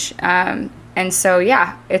change. And so,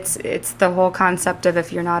 yeah, it's the whole concept of,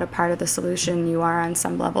 if you're not a part of the solution, you are on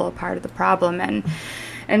some level a part of the problem.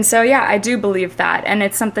 And so, yeah, I do believe that. And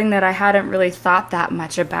it's something that I hadn't really thought that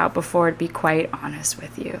much about before, to be quite honest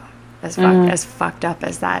with you, as fucked up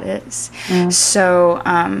as that is. So,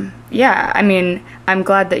 yeah, I mean, I'm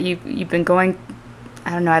glad that you've been going.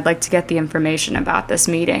 I don't know, I'd like to get the information about this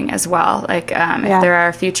meeting as well, like, if there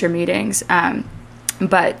are future meetings.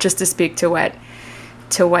 But just to speak to what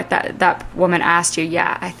that woman asked you,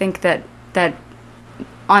 yeah, I think that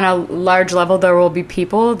on a large level there will be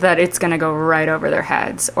people that it's going to go right over their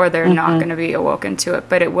heads, or they're not going to be awoken to it,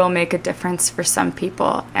 but it will make a difference for some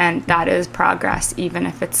people, and that is progress, even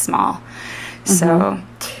if it's small. So,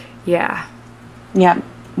 yeah. Yeah.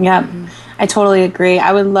 I totally agree.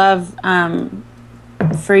 I would love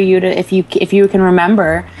for you to, if you can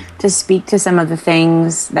remember, to speak to some of the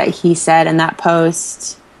things that he said in that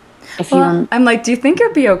post. I'm like, do you think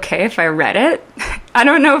it'd be okay if I read it? I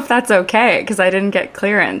don't know if that's okay, because I didn't get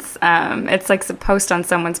clearance. It's like a post on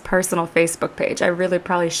someone's personal Facebook page. I really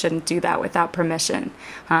probably shouldn't do that without permission,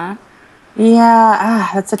 huh? Yeah,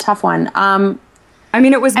 that's a tough one. I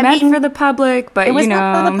mean, it was meant for the public, but, it was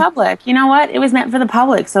meant for the public. You know what? It was meant for the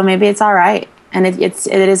public, so maybe it's all right. And it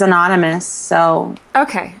is anonymous, so...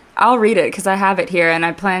 Okay, I'll read it, because I have it here, and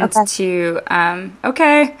I plan to...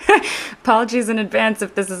 Okay, apologies in advance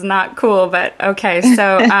if this is not cool, but okay.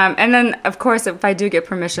 So, and then, of course, if I do get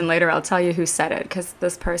permission later, I'll tell you who said it, because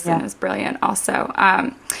this person is brilliant also.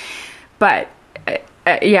 But,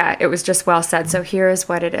 yeah, it was just well said. So here is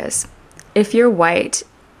what it is. If you're white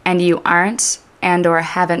and you aren't and or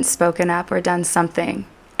haven't spoken up or done something,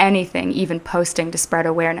 anything, even posting to spread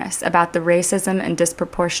awareness about the racism and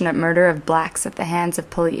disproportionate murder of blacks at the hands of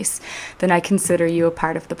police, then I consider you a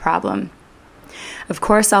part of the problem. Of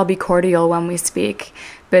course, I'll be cordial when we speak,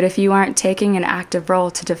 but if you aren't taking an active role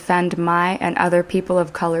to defend my and other people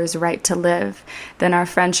of color's right to live, then our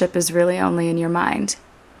friendship is really only in your mind.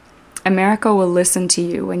 America will listen to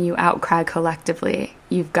you when you outcry collectively.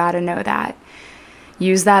 You've got to know that.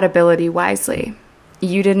 Use that ability wisely.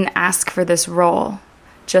 You didn't ask for this role,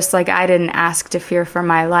 just like I didn't ask to fear for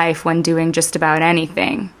my life when doing just about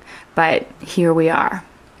anything. But here we are.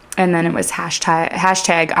 And then it was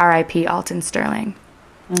hashtag RIP Alton Sterling.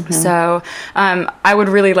 Mm-hmm. So I would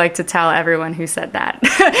really like to tell everyone who said that.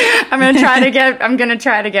 I'm gonna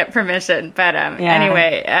try to get permission. But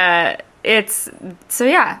anyway,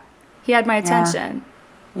 he had my attention.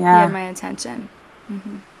 Yeah. He had my attention.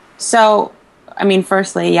 Mm-hmm. So, I mean,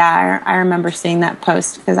 firstly, I remember seeing that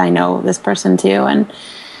post because I know this person too, and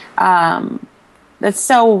that's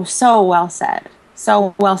so well said.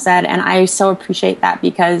 So well said, and I so appreciate that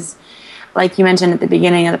because, like you mentioned at the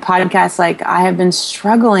beginning of the podcast, like I have been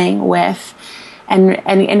struggling with, and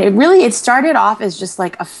it started off as just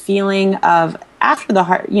like a feeling of after the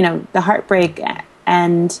heartbreak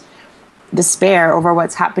and despair over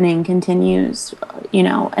what's happening continues,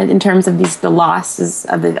 in terms of the losses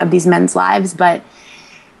of these men's lives. But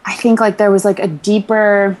I think like there was like a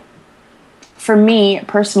deeper, for me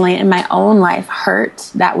personally in my own life,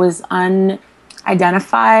 hurt that was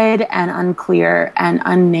unidentified and unclear and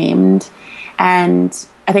unnamed. And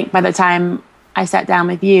I think by the time I sat down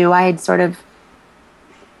with you, I had sort of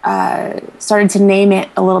started to name it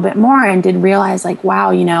a little bit more and did realize like,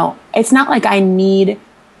 wow, it's not like I need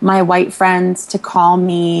my white friends to call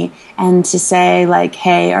me and to say like,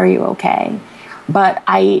 hey, are you okay? But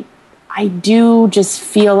I do just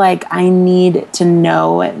feel like I need to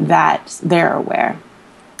know that they're aware,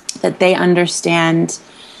 that they understand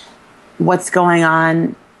what's going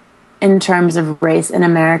on in terms of race in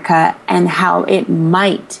America and how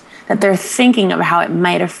that they're thinking of how it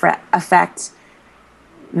might affect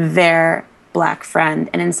their Black friend,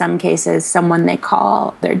 and in some cases, someone they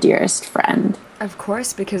call their dearest friend. Of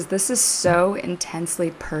course, because this is so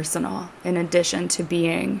intensely personal in addition to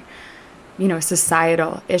being, a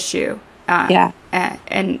societal issue. And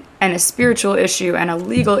a spiritual issue and a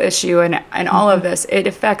legal issue and all of this. It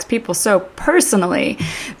affects people so personally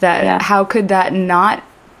that how could that not,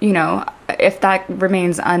 if that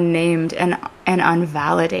remains unnamed and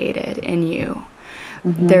unvalidated in you,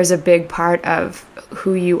 there's a big part of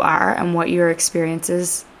who you are and what your experience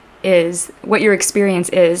is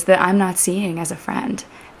that I'm not seeing as a friend,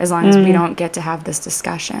 as long as we don't get to have this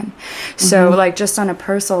discussion. So like just on a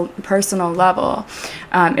personal level,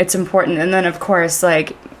 it's important. And then of course,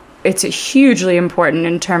 like it's hugely important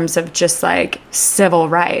in terms of just like civil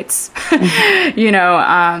rights,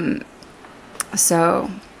 so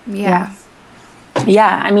yeah.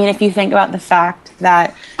 Yeah. I mean, if you think about the fact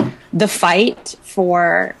that the fight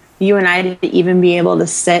for you and I to even be able to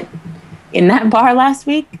sit in that bar last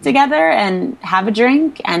week together and have a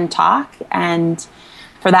drink and talk, and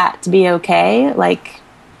for that to be okay, like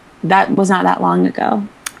that was not that long ago.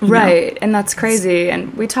 Right. And that's crazy.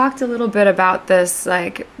 And we talked a little bit about this,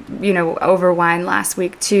 like, over wine last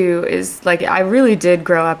week too, is like, I really did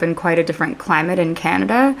grow up in quite a different climate in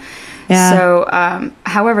Canada. Yeah. So,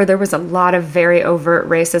 however, there was a lot of very overt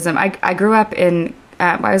racism. I grew up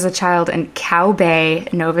I was a child in Cow Bay,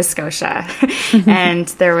 Nova Scotia, and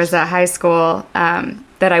there was a high school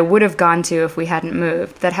that I would have gone to if we hadn't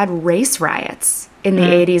moved that had race riots in the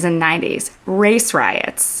 80s and 90s. Race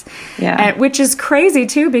riots. Yeah. Which is crazy,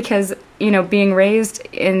 too, because, being raised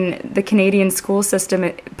in the Canadian school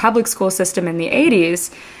system, public school system in the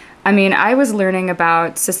 80s, I mean, I was learning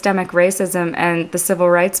about systemic racism and the civil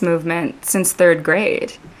rights movement since third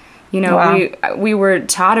grade. Wow. We were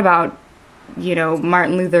taught about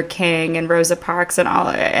Martin Luther King and Rosa Parks and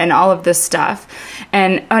all of this stuff,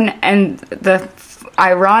 and the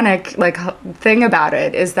ironic thing about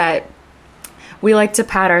it is that we like to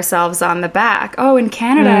pat ourselves on the back. Oh, in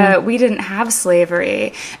Canada, we didn't have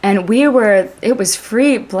slavery, and it was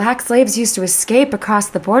free. Black slaves used to escape across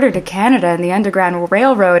the border to Canada in the Underground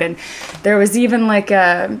Railroad, and there was even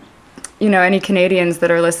any Canadians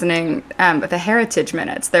that are listening, the Heritage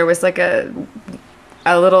Minutes, there was like a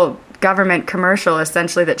little government commercial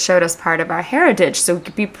essentially that showed us part of our heritage so we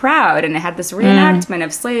could be proud, and it had this reenactment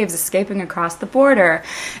of slaves escaping across the border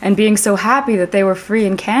and being so happy that they were free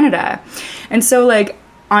in Canada. And so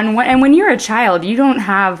and when you're a child, you don't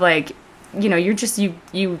have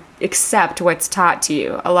you accept what's taught to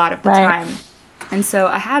you a lot of the time. And so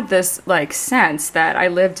I had this sense that I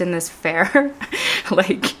lived in this fair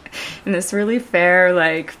in this really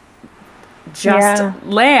fair just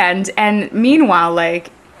land, and meanwhile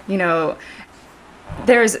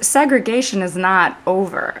there's segregation is not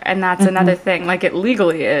over, and that's another thing. Like, it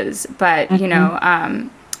legally is, but you know,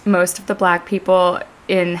 most of the black people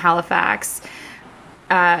in Halifax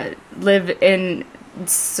live in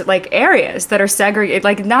like areas that are segregated.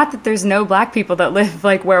 Like, not that there's no black people that live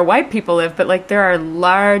like where white people live, but like there are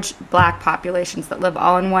large black populations that live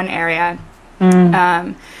all in one area,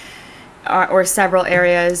 or several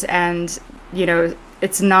areas, and you know,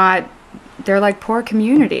 it's not. They're like poor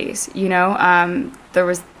communities, you know. There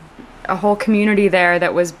was a whole community there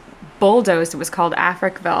that was bulldozed. It was called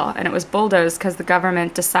Africville, and it was bulldozed because the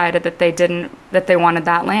government decided that they wanted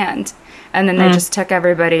that land, and then they just took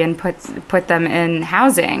everybody and put them in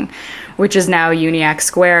housing, which is now Uniacke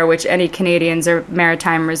Square, which any Canadians or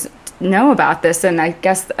Maritimers know about this. And I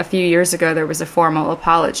guess a few years ago there was a formal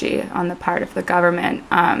apology on the part of the government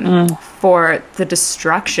for the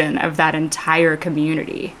destruction of that entire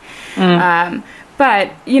community.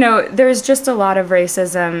 But, you know, there's just a lot of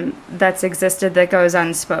racism that's existed that goes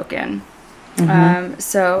unspoken.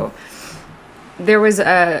 So there was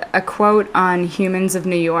a quote on Humans of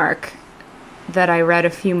New York that I read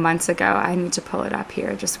a few months ago. I need to pull it up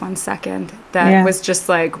here, just one second. That was just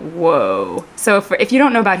like, whoa. So if you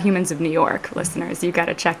don't know about Humans of New York, listeners, you got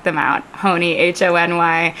to check them out. Hony,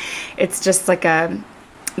 Hony. It's just like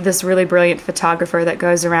this really brilliant photographer that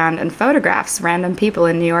goes around and photographs random people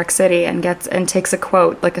in New York City and takes a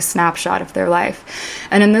quote, like a snapshot of their life.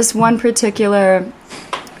 And in this one particular,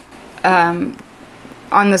 on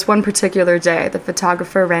this one particular day, the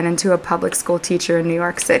photographer ran into a public school teacher in New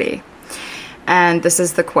York City. And this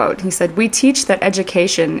is the quote. He said, "We teach that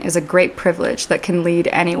education is a great privilege that can lead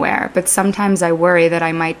anywhere, but sometimes I worry that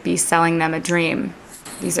I might be selling them a dream."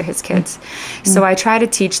 These are his kids. "So I try to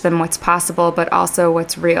teach them what's possible, but also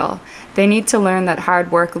what's real. They need to learn that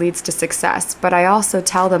hard work leads to success, but I also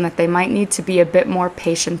tell them that they might need to be a bit more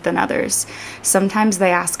patient than others. Sometimes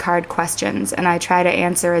they ask hard questions, and I try to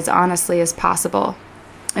answer as honestly as possible.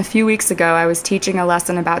 A few weeks ago, I was teaching a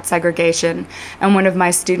lesson about segregation, and one of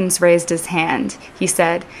my students raised his hand. He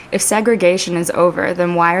said, 'If segregation is over,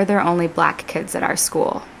 then why are there only black kids at our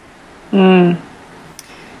school?'"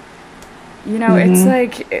 You know, it's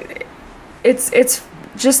like, it's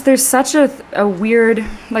just, there's such a weird,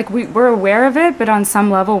 like, we're aware of it, but on some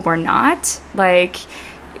level we're not. Like,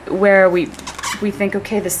 where we think,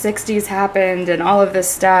 okay, the 60s happened and all of this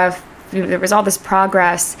stuff, there was all this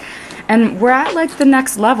progress, and we're at like the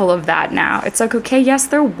next level of that now. It's like, okay, yes,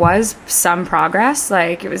 there was some progress,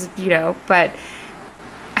 like it was, you know, but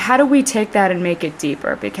how do we take that and make it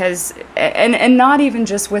deeper? Because, and not even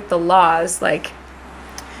just with the laws, like,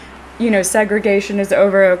 you know, segregation is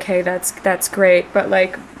over, okay, that's great, but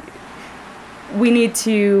like we need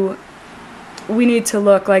to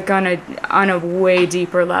look like on a way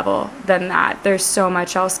deeper level than that. There's so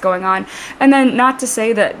much else going on. And then, not to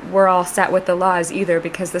say that we're all set with the laws either,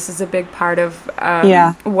 because this is a big part of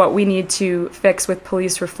what we need to fix with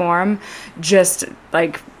police reform. Just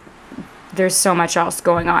like, there's so much else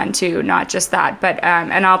going on too, not just that. But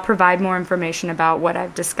and I'll provide more information about what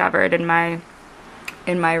I've discovered in my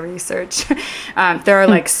research. There are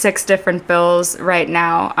like 6 different bills right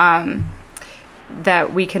now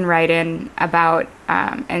that we can write in about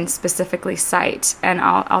and specifically cite, and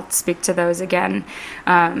I'll speak to those again.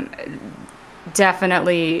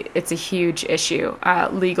 Definitely, it's a huge issue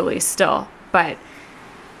legally still, but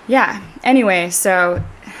yeah. Anyway, so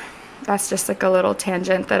that's just like a little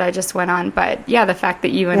tangent that I just went on, but yeah, the fact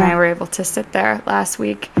that you and I were able to sit there last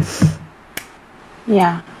week. So.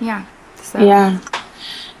 Yeah.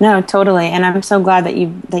 No, totally. And I'm so glad that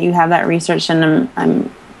you have that research, and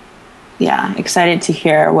I'm excited to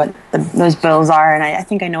hear what those bills are. And I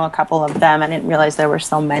think I know a couple of them. I didn't realize there were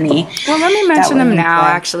so many. Well, let me mention them now,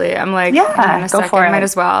 actually. I'm like, in a second, for it. Might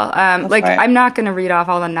as well. I'm not going to read off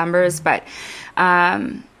all the numbers, but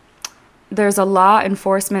there's a Law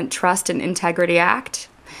Enforcement Trust and Integrity Act,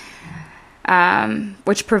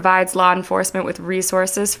 which provides law enforcement with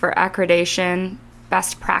resources for accreditation,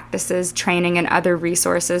 best practices, training, and other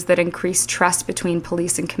resources that increase trust between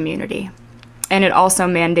police and community. And it also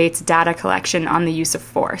mandates data collection on the use of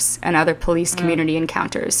force and other police community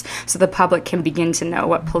encounters, so the public can begin to know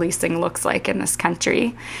what policing looks like in this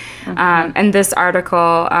country. And this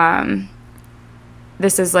article,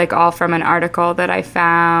 this is like all from an article that I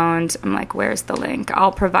found. I'm like, where's the link?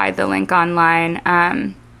 I'll provide the link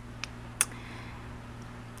online.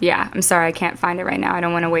 Yeah, I'm sorry, I can't find it right now. I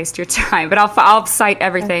don't want to waste your time, but I'll cite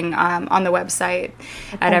everything on the website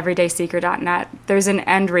at everydayseeker.net. There's an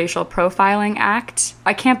End Racial Profiling Act.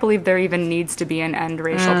 I can't believe there even needs to be an End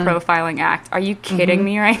Racial Profiling Act. Are you kidding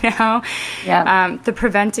me right now? Yeah. The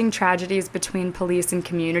Preventing Tragedies Between Police and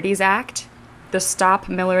Communities Act. the Stop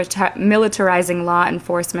Militarizing Law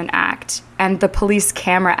Enforcement Act and the Police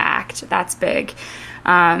Camera Act. That's big.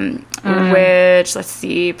 Which, let's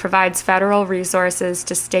see, provides federal resources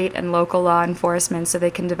to state and local law enforcement so they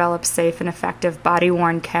can develop safe and effective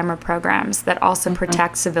body-worn camera programs that also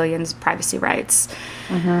protect civilians' privacy rights.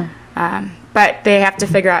 But they have to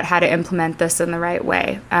figure out how to implement this in the right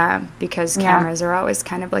way, because cameras are always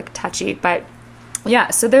kind of like touchy. But yeah,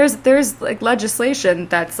 so there's like legislation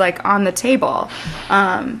that's like on the table,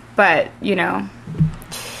 but you know,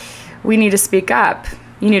 we need to speak up.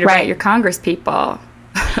 You need to write your Congress people.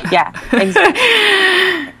 Yeah, exactly.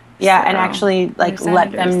 Yeah, so, and actually like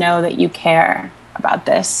let them know that you care about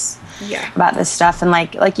this. Yeah. About this stuff, and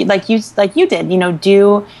like you did, you know,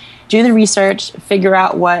 do the research, figure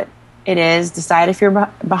out what it is, decide if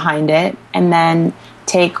you're behind it, and then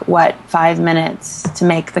take 5 minutes to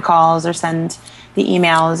make the calls or send the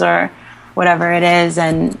emails or whatever it is.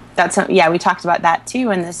 And that's we talked about that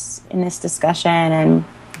too in this discussion. And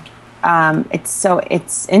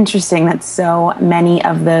it's interesting that so many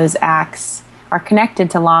of those acts are connected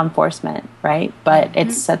to law enforcement, right? But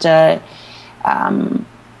it's such a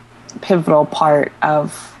pivotal part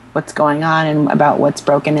of what's going on and about what's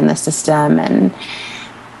broken in the system. And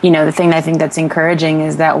you know, the thing I think that's encouraging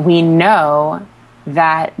is that we know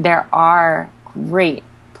that there are great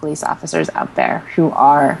police officers out there who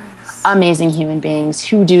are amazing human beings,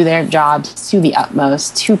 who do their jobs to the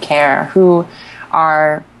utmost, who care, who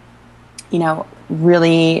are, you know,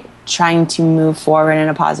 really trying to move forward in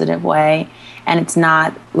a positive way. And it's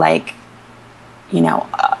not like, you know,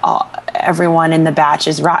 everyone in the batch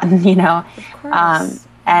is rotten, you know. Of course.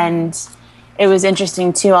 And it was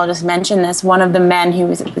interesting too, I'll just mention this, one of the men who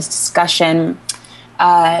was at this discussion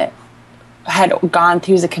had gone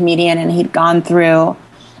through, as a comedian, and he'd gone through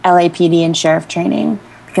LAPD and sheriff training,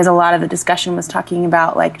 because a lot of the discussion was talking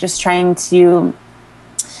about like just trying to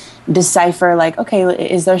decipher like, okay,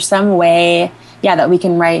 is there some way that we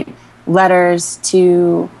can write letters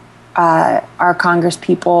to our Congress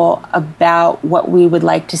people about what we would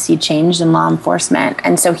like to see changed in law enforcement.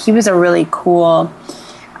 And so he was a really cool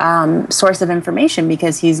source of information,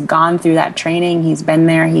 because he's gone through that training, he's been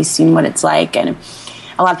there, he's seen what it's like. And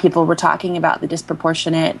a lot of people were talking about the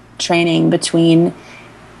disproportionate training between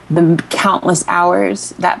the countless hours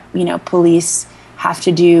that, you know, police have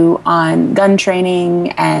to do on gun training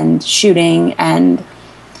and shooting, and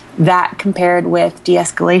that compared with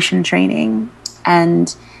de-escalation training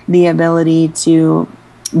and the ability to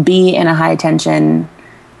be in a high tension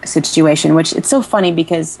situation, which it's so funny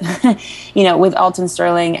because, you know, with Alton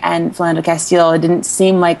Sterling and Philando Castile, it didn't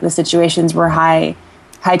seem like the situations were high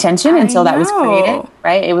tension until that was created,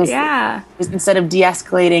 right? It was instead of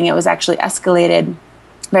de-escalating, it was actually escalated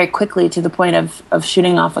very quickly to the point of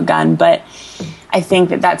shooting off a gun. But I think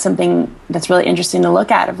that that's something that's really interesting to look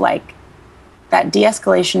at, of like that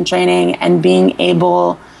de-escalation training and being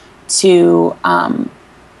able to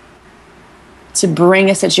bring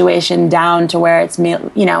a situation down to where it's,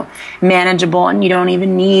 you know, manageable, and you don't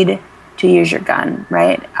even need to use your gun,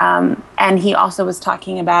 right? And he also was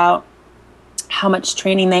talking about how much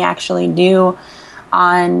training they actually do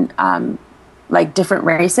on like different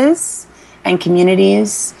races and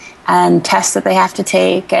communities and tests that they have to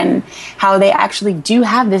take, and how they actually do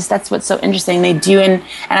have this. That's what's so interesting. They do, and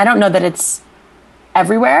I don't know that it's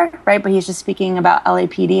everywhere, right? But he's just speaking about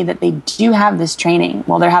LAPD, that they do have this training.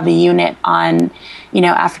 Well, they have a unit on, you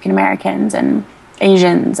know, African Americans and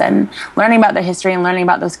Asians, and learning about their history and learning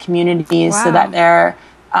about those communities, so that they're,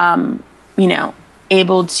 you know,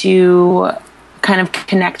 able to kind of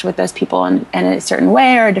connect with those people in a certain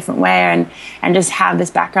way or a different way, and just have this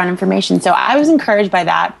background information. So I was encouraged by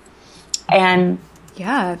that. And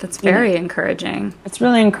yeah, that's very encouraging. It's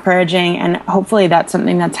really encouraging, and hopefully that's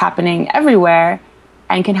something that's happening everywhere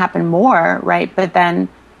and can happen more, right? But then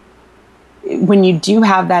when you do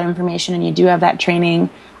have that information and you do have that training,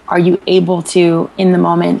 are you able to, in the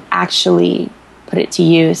moment, actually put it to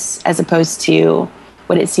use, as opposed to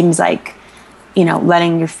what it seems like, you know,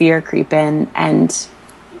 letting your fear creep in and,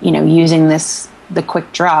 you know, using the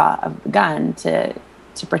quick draw of the gun to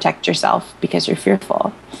protect yourself because you're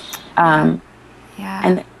fearful. And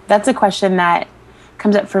that's a question that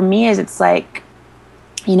comes up for me, is it's like,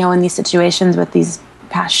 you know, in these situations with these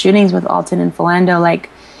past shootings with Alton and Philando, like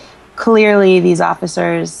clearly these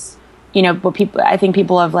officers, you know, but I think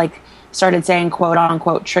people have like started saying quote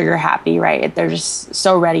unquote trigger happy, right? They're just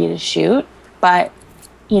so ready to shoot. But,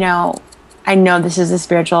 you know, I know this is a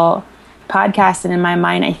spiritual podcast, and in my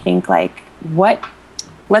mind, I think like,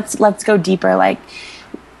 let's go deeper. Like,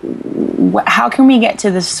 how can we get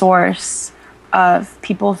to the source of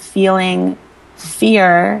people feeling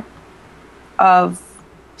fear of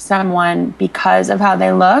someone because of how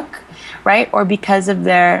they look, right? Or because of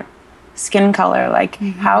their skin color. Like,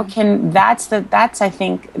 how can, that's I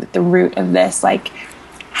think the root of this. Like,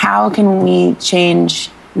 how can we change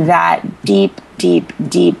that deep, deep,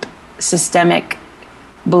 deep systemic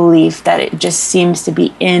belief that it just seems to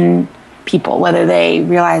be in people, whether they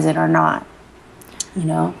realize it or not, you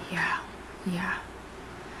know?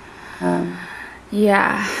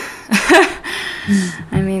 Yeah.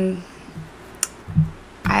 I mean,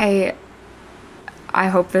 I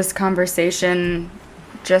hope this conversation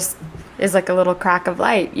just is like a little crack of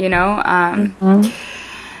light, you know?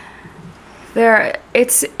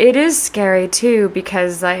 It is scary too,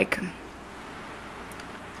 because like,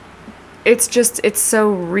 it's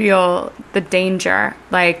so real, the danger.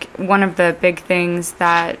 Like, one of the big things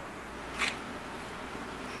that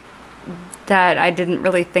I didn't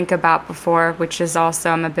really think about before, which is also,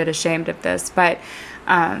 I'm a bit ashamed of this, but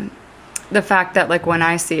the fact that like when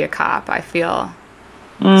I see a cop, I feel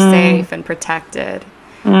safe and protected.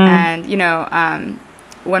 And, you know,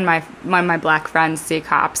 when my black friends see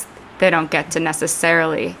cops, they don't get to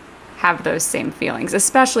necessarily have those same feelings,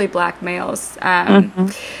 especially black males.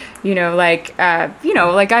 You know, like,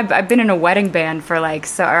 I've been in a wedding band for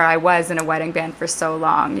or I was in a wedding band for so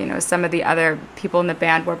long. You know, some of the other people in the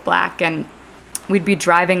band were black, and we'd be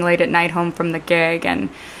driving late at night home from the gig. And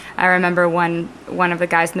I remember one of the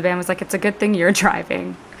guys in the band was like, "It's a good thing you're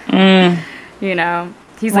driving." You know,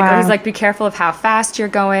 he's like, "Be careful of how fast you're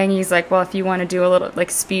going." He's like, "Well, if you want to do a little,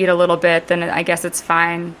 like, speed a little bit, then I guess it's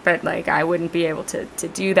fine. But like, I wouldn't be able to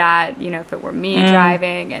do that, you know, if it were me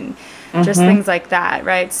driving," and just things like that,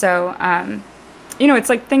 right? So, you know, it's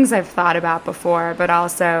like things I've thought about before, but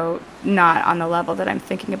also not on the level that I'm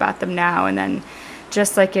thinking about them now. And then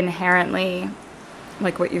just like inherently,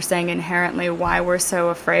 like what you're saying, inherently why we're so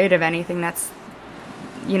afraid of anything that's,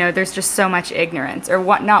 you know, there's just so much ignorance, or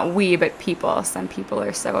what, not we, but people. Some people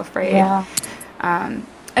are so afraid. Yeah. And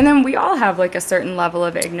then we all have like a certain level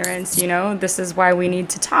of ignorance, you know, this is why we need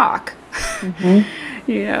to talk.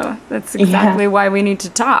 You know, that's exactly why we need to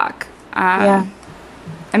talk. I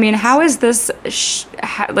mean, how is this,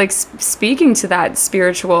 like, speaking to that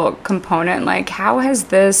spiritual component, like, how has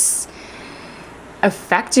this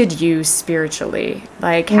affected you spiritually?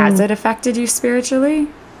 Like, has it affected you spiritually?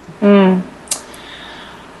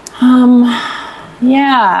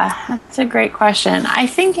 Yeah, that's a great question. I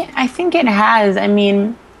think it has. I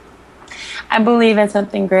mean, I believe in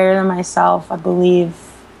something greater than myself. I believe,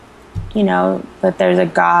 you know, that there's a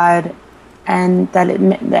God, and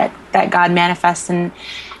that God manifests in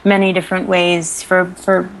many different ways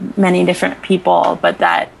for many different people, but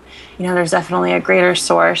that, you know, there's definitely a greater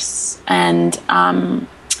source. And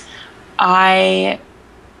I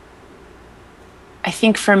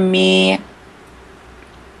think for me,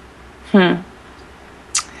 the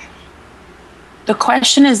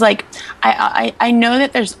question is like, I know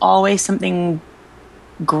that there's always something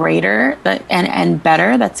greater and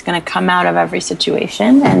better that's going to come out of every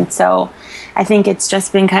situation. And so I think it's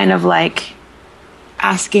just been kind of like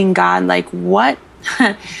asking God, like, what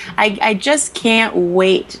I just can't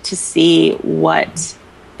wait to see what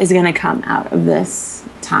is going to come out of this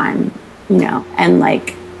time, you know, and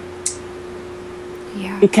like,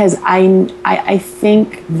 because I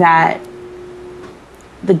think that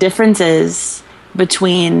the differences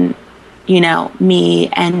between, you know, me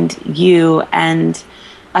and you and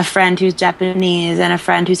a friend who's Japanese and a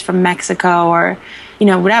friend who's from Mexico, or, you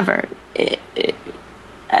know, whatever,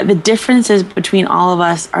 the differences between all of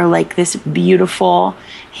us are like this beautiful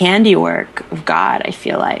handiwork of God, I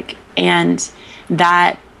feel like. And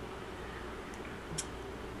that's,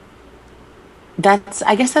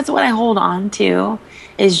 I guess that's what I hold on to,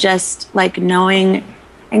 is just like knowing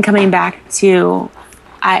and coming back to,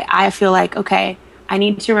 I feel like, okay, I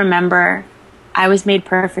need to remember I was made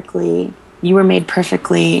perfectly. You were made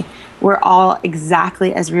perfectly. We're all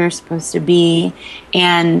exactly as we were supposed to be.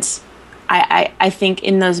 And I think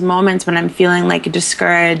in those moments when I'm feeling like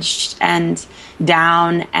discouraged and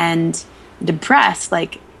down and depressed,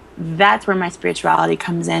 like, that's where my spirituality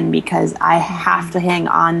comes in, because I have to hang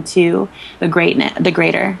on to the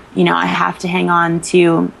greater, you know, I have to hang on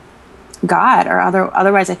to God, or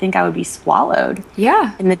otherwise I think I would be swallowed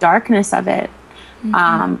in the darkness of it.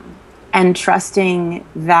 And trusting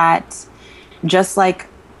that, just like,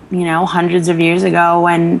 you know, hundreds of years ago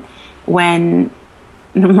when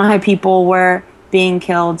my people were being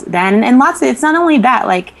killed then, and lots of, it's not only that,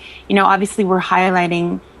 like, you know, obviously we're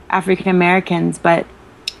highlighting African Americans, but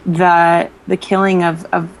the killing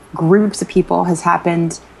of groups of people has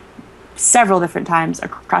happened several different times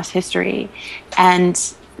across history,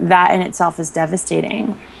 and that in itself is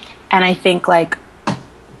devastating. And I think, like,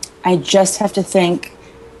 I just have to think,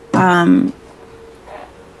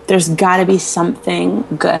 there's got to be something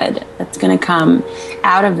good that's going to come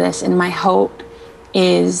out of this. And my hope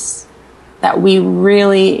is that we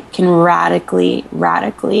really can radically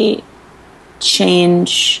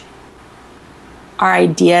change our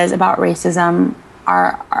ideas about racism,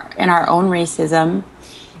 and our own racism,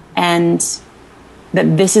 and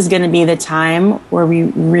that this is going to be the time where we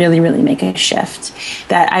really make a shift.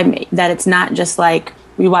 That it's not just like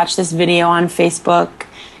we watch this video on Facebook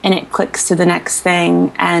and it clicks to the next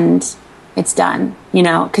thing and it's done, you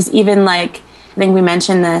know? Because even, like, I think we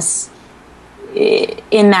mentioned this,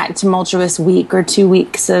 in that tumultuous week or 2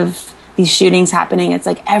 weeks of these shootings happening, it's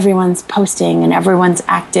like everyone's posting and everyone's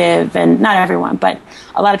active, and not everyone, but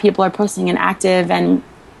a lot of people are posting and active and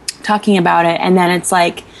talking about it. And then it's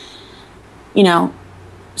like, you know,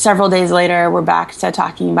 several days later, we're back to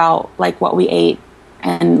talking about, like, what we ate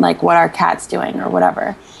and, like, what our cat's doing or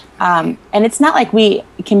whatever. And it's not like we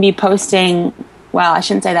can be posting, well, I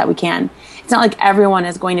shouldn't say that we can. It's not like everyone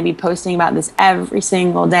is going to be posting about this every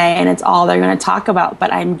single day and it's all they're going to talk about.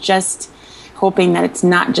 But I'm just hoping that it's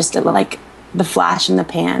not just like the flash in the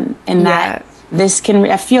pan, and that this can,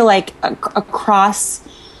 I feel like across,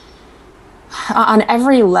 on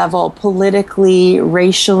every level, politically,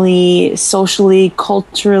 racially, socially,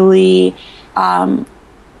 culturally, and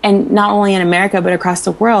not only in America, but across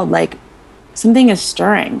the world, like, something is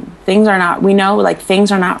stirring. Things are not, we know, like,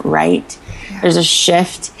 things are not right. Yeah. There's a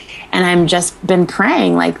shift. And I'm just been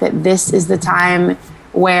praying, like, that this is the time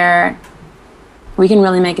where we can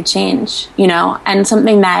really make a change, you know? And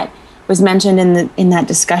something that was mentioned in that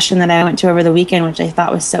discussion that I went to over the weekend, which I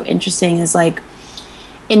thought was so interesting, is, like,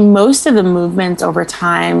 in most of the movements over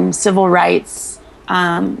time, civil rights,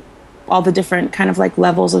 all the different kind of, like,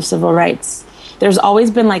 levels of civil rights, there's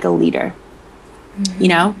always been, like, a leader, you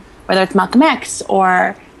know? Whether it's Malcolm X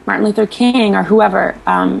or Martin Luther King or whoever,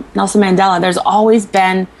 Nelson Mandela, there's always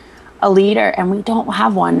been a leader, and we don't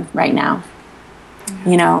have one right now,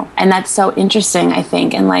 you know? And that's so interesting, I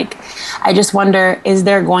think. And, like, I just wonder, is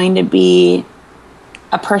there going to be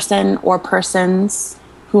a person or persons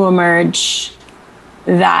who emerge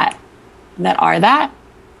that are that,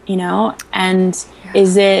 you know? And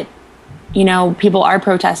is it, you know, people are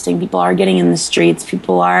protesting, people are getting in the streets,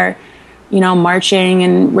 people are, you know, marching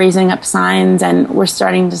and raising up signs, and we're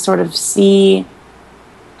starting to sort of see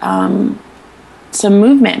some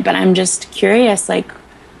movement. But I'm just curious, like,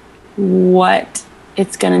 what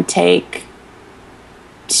it's going to take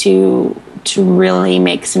to really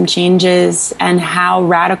make some changes, and how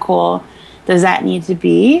radical does that need to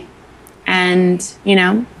be? And, you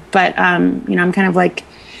know, but, you know, I'm kind of, like,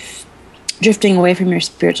 drifting away from your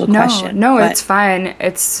spiritual question. No, it's fine.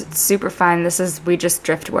 It's super fine. We just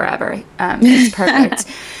drift wherever. It's perfect.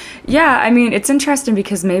 Yeah, I mean, it's interesting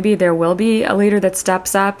because maybe there will be a leader that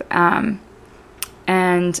steps up.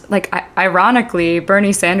 And, like, ironically,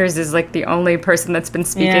 Bernie Sanders is, like, the only person that's been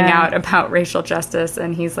speaking out about racial justice,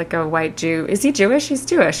 and he's, like, a white Jew. Is he Jewish? He's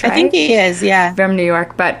Jewish, right? I think he is, yeah. From New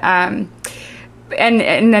York. But, and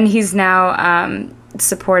then he's now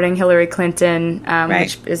supporting Hillary Clinton,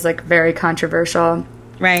 which is, like, very controversial.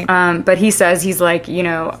 Right. But he says, he's like, you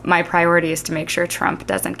know, my priority is to make sure Trump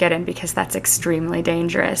doesn't get in, because that's extremely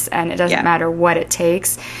dangerous, and it doesn't matter what it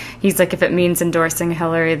takes. He's like, if it means endorsing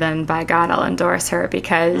Hillary, then by God, I'll endorse her,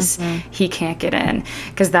 because he can't get in,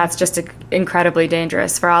 because that's just incredibly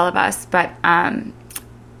dangerous for all of us. But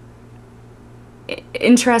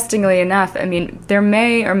interestingly enough, I mean, there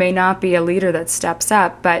may or may not be a leader that steps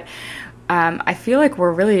up, but I feel like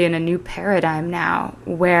we're really in a new paradigm now,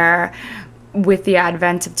 where with the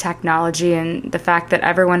advent of technology and the fact that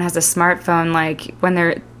everyone has a smartphone, like, when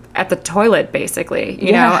they're at the toilet, basically,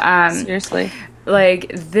 you know, seriously,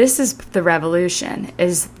 like, this is the revolution,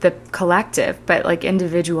 is the collective, but, like,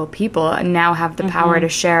 individual people now have the power to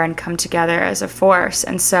share and come together as a force.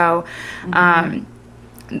 And so,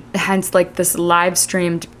 hence, like, this live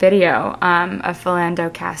streamed video of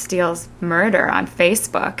Philando Castile's murder on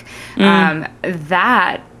Facebook,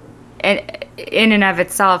 that in and of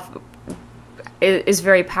itself is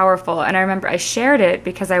very powerful. And I remember I shared it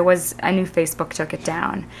because I knew Facebook took it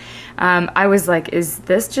down. I was like, is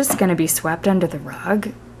this just going to be swept under the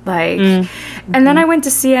rug? Like, and then I went to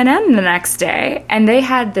CNN the next day, and they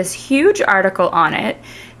had this huge article on it.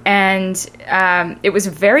 And it was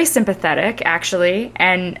very sympathetic, actually,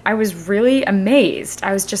 and I was really amazed.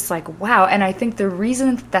 I was just like, wow. And I think the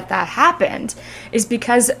reason that happened is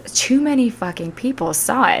because too many fucking people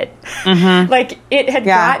saw it. Like, it had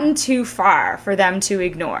gotten too far for them to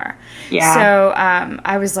ignore. So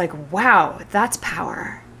I was like, wow, that's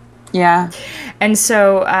power. Yeah. And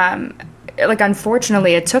so, like,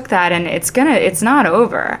 unfortunately, it took that, and it's not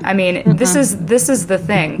over. I mean, this is the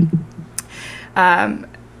thing.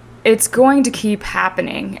 It's going to keep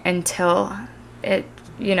happening until it,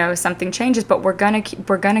 something changes, but we're gonna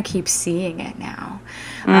keep seeing it now,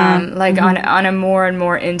 on a more and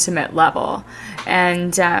more intimate level,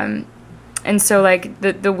 and so, like,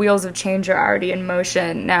 the wheels of change are already in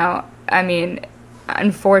motion now. I mean,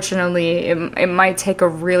 unfortunately, it might take a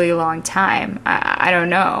really long time. I don't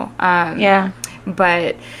know.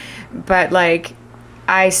 But like,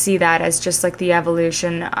 I see that as just like the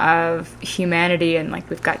evolution of humanity, and like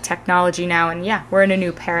we've got technology now, and we're in a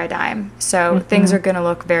new paradigm. So things are going to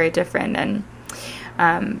look very different, and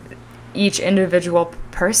each individual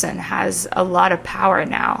person has a lot of power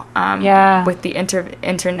now with the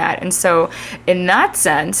internet. And so in that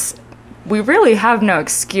sense, we really have no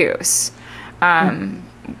excuse,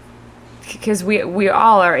 because we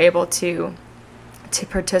all are able to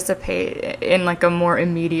participate in like a more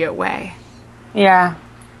immediate way. Yeah.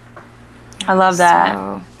 I love that.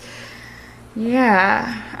 So,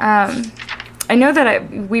 I know that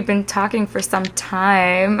we've been talking for some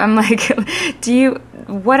time. I'm like,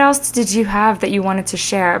 what else did you have that you wanted to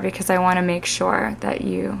share? Because I want to make sure that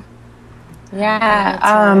you...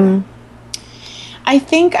 I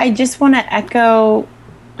think I just want to echo,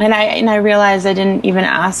 and I realize I didn't even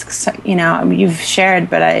ask, you've shared,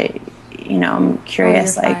 but I'm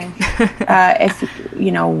curious, if,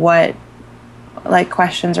 what, like,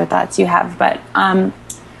 questions or thoughts you have. But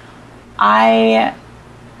I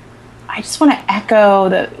just want to echo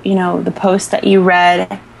the post that you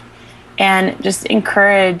read, and just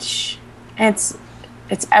encourage, it's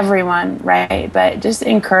everyone, right? But just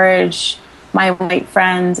encourage my white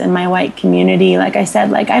friends and my white community. Like I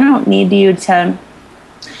said, like, I don't need you to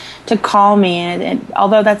call me, and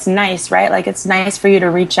although that's nice, right? Like, it's nice for you to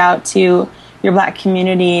reach out to your Black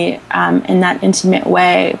community in that intimate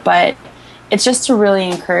way, but it's just to really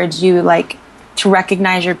encourage you, like, to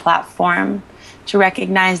recognize your platform, to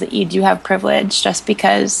recognize that you do have privilege just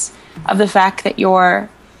because of the fact that you're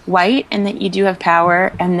white, and that you do have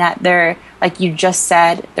power, and that there, like you just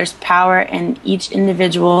said, there's power in each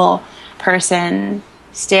individual person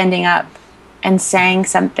standing up and saying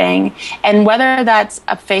something. And whether that's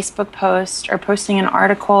a Facebook post, or posting an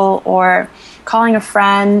article, or calling a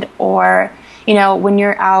friend, or, when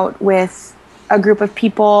you're out with a group of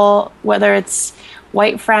people, whether it's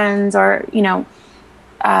white friends or,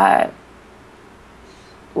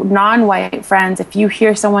 non-white friends, if you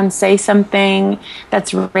hear someone say something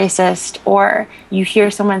that's racist, or you hear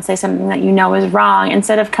someone say something that is wrong,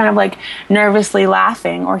 instead of kind of like nervously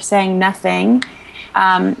laughing or saying nothing,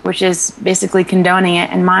 which is basically condoning it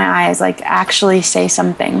in my eyes, like, actually say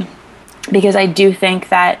something. Because I do think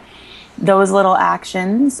that those little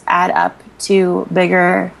actions add up to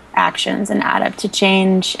bigger actions and add up to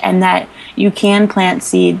change, and that you can plant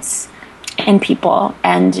seeds in people,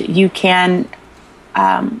 and you can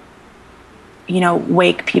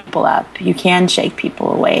wake people up. You can shake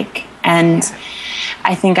people awake. And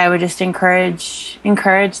I think I would just encourage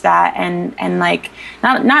that, and like,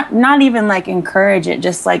 not even like encourage it,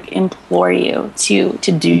 just like implore you to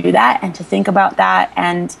do that and to think about that.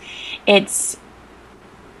 And it's,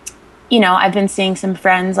 I've been seeing some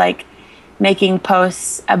friends like making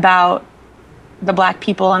posts about the Black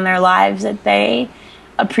people in their lives that they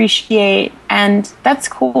appreciate, and that's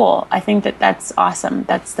cool. I think that that's awesome.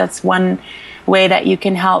 That's one way that you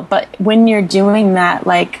can help. But when you're doing that,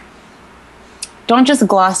 like, don't just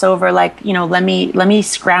gloss over, like, let me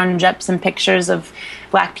scrounge up some pictures of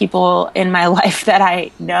Black people in my life that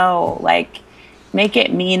I know. Like, make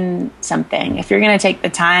it mean something. If you're going to take the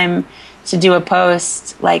time to do a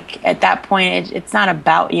post, like, at that point, it's not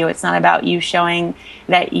about you. It's not about you showing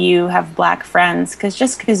that you have Black friends, because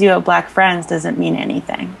just because you have Black friends doesn't mean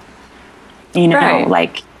anything. Right.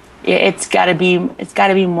 Like, it's got to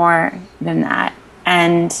be more than that.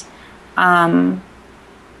 And I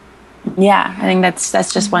think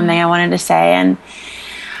that's just one thing I wanted to say. And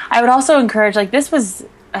I would also encourage, like, I just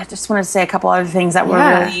want to say a couple other things that were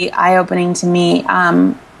really eye-opening to me.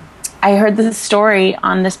 I heard this story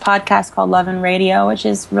on this podcast called Love and Radio, which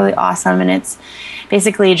is really awesome. And it's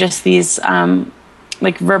basically just these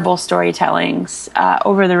like verbal storytellings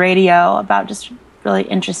over the radio about just really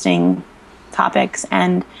interesting topics.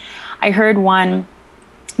 And I heard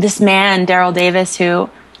this man, Daryl Davis, who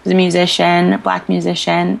is a musician, a Black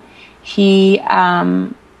musician. He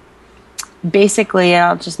basically,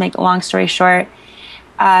 I'll just make a long story short,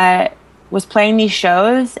 was playing these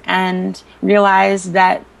shows and realized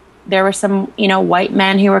that there were some, white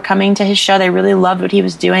men who were coming to his show. They really loved what he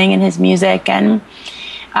was doing and his music. And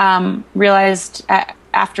realized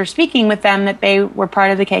after speaking with them that they were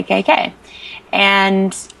part of the KKK.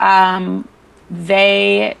 And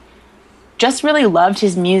they just really loved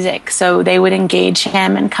his music. So they would engage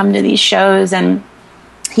him and come to these shows. And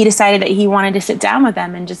he decided that he wanted to sit down with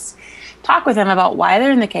them and just talk with them about why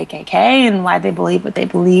they're in the KKK and why they believe what they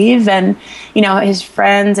believe. And, you know, his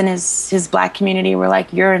friends and his black community were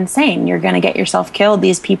like, you're insane. You're going to get yourself killed.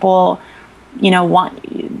 These people, you know, want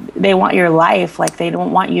your life. Like, they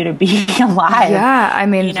don't want you to be alive. Yeah. I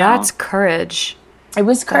mean, you know? That's courage. It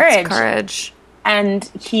was courage. That's courage. And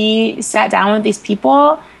he sat down with these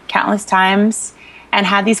people countless times and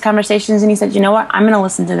had these conversations. And he said, you know what? I'm going to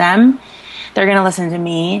listen to them. They're going to listen to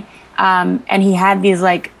me. And he had these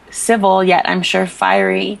like civil, yet I'm sure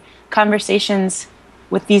fiery conversations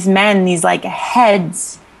with these men, these like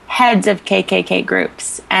heads of KKK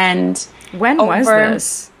groups. And when was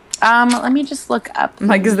this? Let me just look up.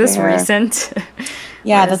 Like, is this recent?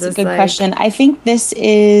 Yeah, that's a good question. I think this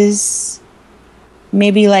is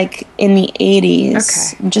maybe like in the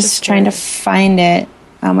 80s. Okay. I'm just trying to find it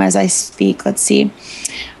as I speak. Let's see.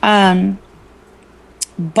 But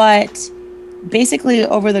basically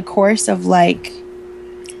over the course of like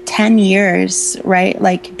 10 years, right?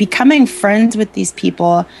 Like becoming friends with these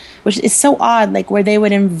people, which is so odd, like where they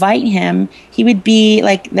would invite him, he would be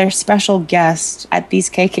like their special guest at these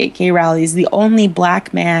KKK rallies, the only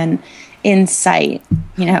black man in sight,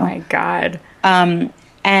 you know? Oh my God.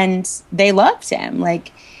 And they loved him.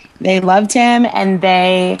 Like, they loved him and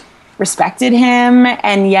they respected him,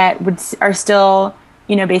 and yet are still,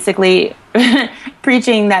 you know, basically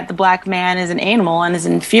preaching that the black man is an animal and is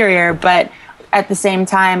inferior, but at the same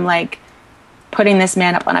time, like, putting this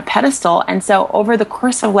man up on a pedestal. And so over the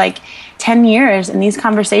course of like 10 years in these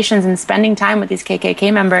conversations and spending time with these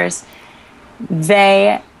KKK members,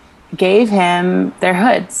 they gave him their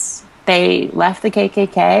hoods. They left the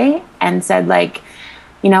KKK and said, like,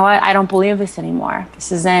 you know what? I don't believe this anymore.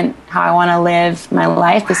 This isn't how I want to live my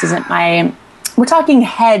life. This isn't my... We're talking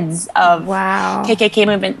heads of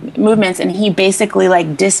KKK movements, and he basically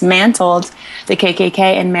like dismantled the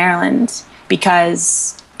KKK in Maryland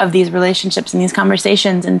because of these relationships and these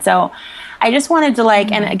conversations. And so I just wanted to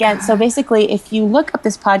like, and again, so basically if you look up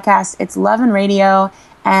this podcast, it's Love and Radio,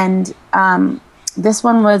 and this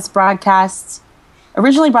one was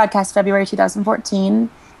originally broadcast February 2014.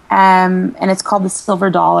 And it's called The Silver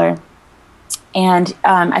Dollar. And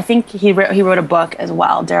I think he wrote a book as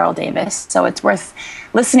well, Daryl Davis. So it's worth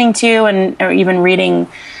listening to or even reading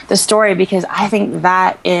the story, because I think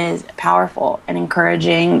that is powerful and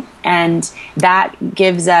encouraging. And that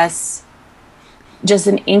gives us just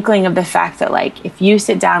an inkling of the fact that, like, if you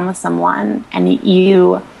sit down with someone and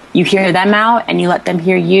you hear them out and you let them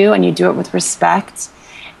hear you and you do it with respect,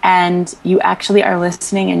 and you actually are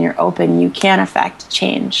listening and you're open, you can affect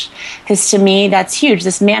change. Because to me, that's huge.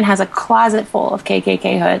 This man has a closet full of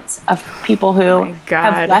KKK hoods, of people who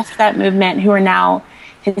have left that movement, who are now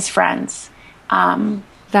his friends.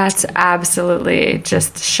 That's absolutely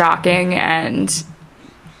just shocking and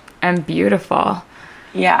beautiful.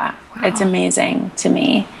 Yeah, wow. It's amazing to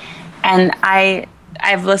me. And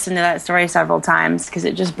I've listened to that story several times because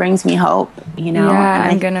it just brings me hope, you know. Yeah,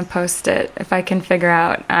 I'm going to post it if I can figure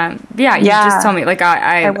out. You just told me. Like,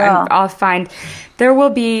 I'll find. There will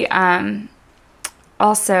be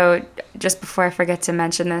also, just before I forget to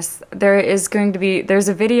mention this, there's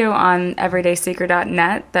a video on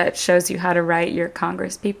everydayseeker.net that shows you how to write your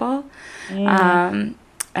Congress people. And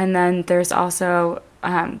then there's also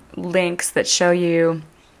links that show you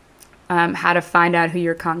how to find out who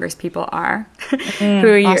your Congress people are,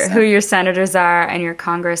 who your senators are, and your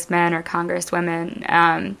congressmen or congresswomen,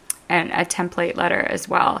 and a template letter as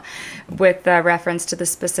well, with reference to the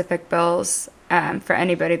specific bills for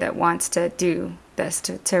anybody that wants to do this,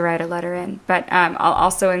 to write a letter in. But I'll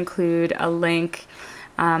also include a link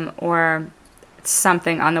or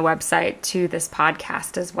something on the website to this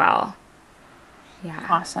podcast as well. Yeah.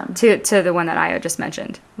 Awesome. To the one that Io just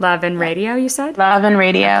mentioned. Love and Radio, you said? Love and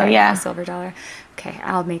Radio, okay, yeah. Silver Dollar. Okay,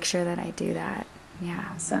 I'll make sure that I do that.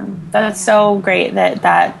 Yeah. Awesome. That's so great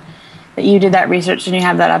that you did that research and you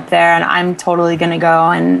have that up there, and I'm totally going to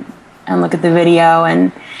go and look at the video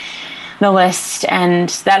and the list, and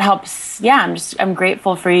that helps. Yeah, I'm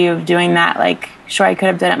grateful for you doing that. Like, sure, I could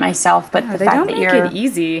have done it myself, but the fact that you're... They don't make it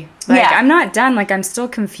easy. Like, I'm not done. Like, I'm still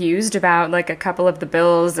confused about, like, a couple of the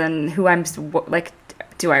bills and who I'm, like,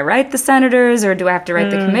 do I write the senators or do I have to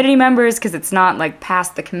write the committee members because it's not, like,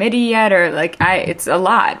 past the committee yet, or, like, it's a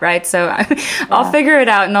lot, right? So I'll figure it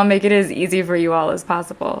out and I'll make it as easy for you all as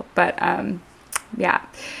possible. But, yeah.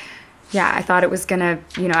 yeah, I thought it was gonna,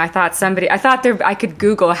 I thought I could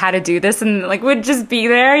Google how to do this and like would just be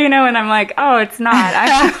there, and I'm like, oh, it's not.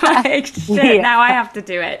 I'm like, shit, Yeah. now I have to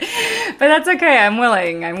do it. But that's okay. I'm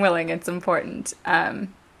willing. It's important. Yeah,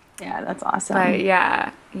 that's awesome. But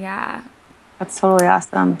yeah. That's totally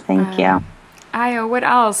awesome. Thank you. Io, what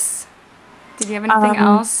else? Did you have anything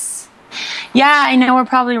else? Yeah, I know we're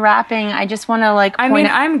probably wrapping. I just want to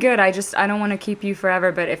I'm good. I don't want to keep you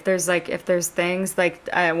forever, but if there's things like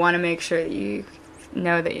I want to make sure that you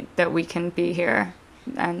know that we can be here.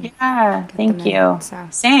 And yeah, thank you. So.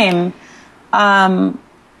 Same. And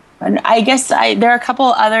I guess there are a couple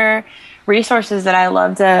other resources that I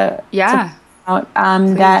love to promote,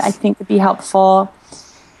 that I think would be helpful.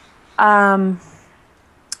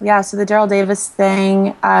 Yeah, so the Daryl Davis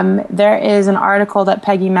thing, there is an article that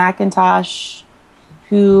Peggy McIntosh,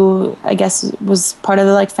 who I guess was part of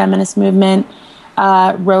the feminist movement,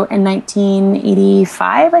 wrote in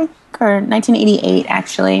 1985, I think, or 1988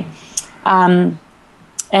 actually. And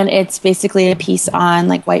it's basically a piece on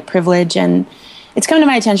white privilege, and it's come to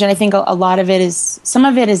my attention. I think a lot of it is, some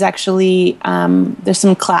of it is actually, there's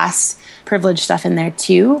some class privilege stuff in there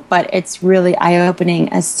too, but it's really eye-opening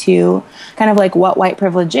as to kind of what white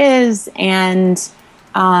privilege is. And,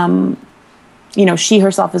 she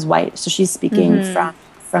herself is white, so she's speaking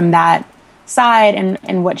from that side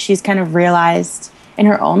and what she's kind of realized in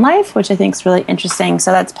her own life, which I think is really interesting.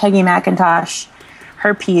 So that's Peggy McIntosh,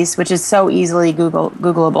 her piece, which is so easily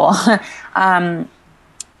Googleable.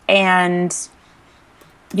 And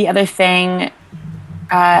the other thing,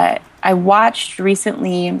 I watched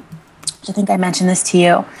recently, which I think I mentioned this to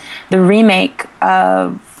you, the remake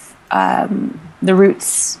of the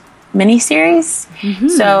Roots miniseries,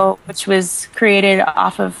 which was created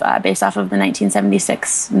based off of the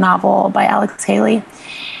 1976 novel by Alex Haley.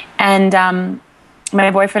 And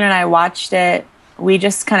my boyfriend and I watched it. We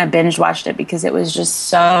just kind of binge watched it because it was just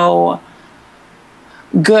so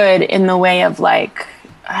good in the way of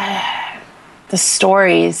the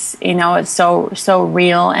stories, it's so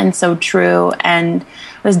real and so true and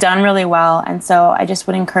was done really well. And so I just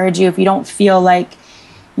would encourage you, if you don't feel like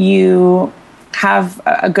you have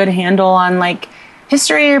a good handle on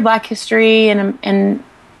history or Black history in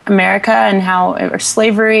America and or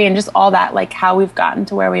slavery and just all that, how we've gotten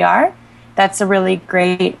to where we are, that's a really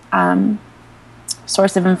great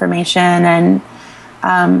source of information. And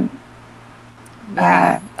I'm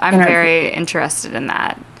very interested in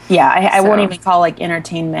that. Yeah, I won't even call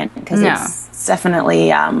entertainment because it's definitely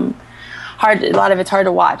hard. A lot of it's hard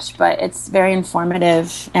to watch, but it's very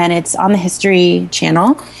informative, and it's on the History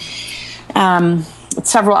Channel. It's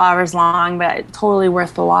several hours long, but totally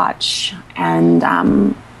worth the watch. And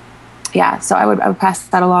so I would pass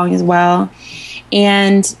that along as well.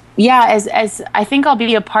 And yeah, as I think I'll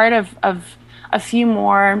be a part of a few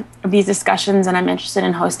more of these discussions, and I'm interested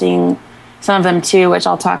in hosting some of them too, which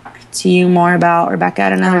I'll talk to you more about, Rebecca,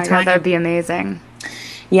 at another time. That would be amazing.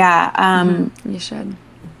 Yeah. You should.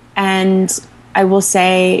 And I will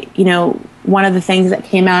say, one of the things that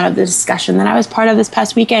came out of the discussion that I was part of this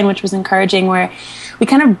past weekend, which was encouraging, where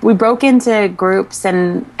we broke into groups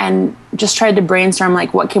and just tried to brainstorm,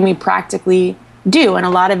 what can we practically do? And a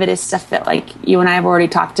lot of it is stuff that you and I have already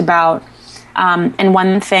talked about. And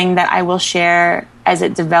one thing that I will share as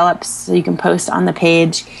it develops, so you can post on the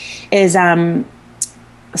page, is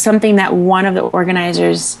something that one of the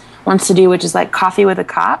organizers wants to do, which is Coffee with a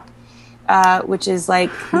Cop, which is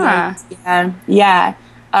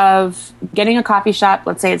of getting a coffee shop,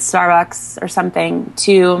 let's say it's Starbucks or something,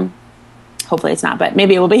 to, hopefully it's not, but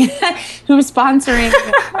maybe it will be, who's sponsoring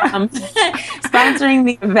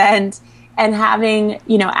the event, and having,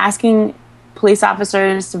 asking police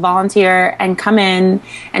officers to volunteer and come in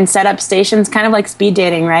and set up stations, kind of like speed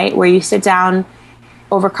dating, right? Where you sit down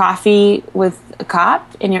over coffee with a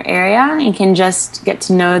cop in your area and can just get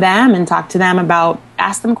to know them and talk to them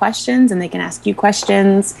ask them questions, and they can ask you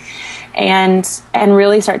questions, and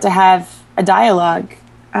really start to have a dialogue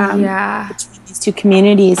between these two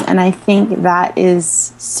communities. And I think that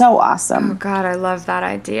is so awesome. Oh God, I love that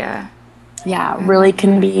idea. Yeah, really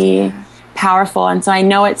can be powerful. And so I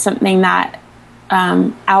know it's something that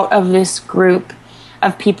out of this group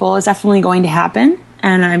of people is definitely going to happen,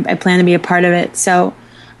 and I plan to be a part of it. So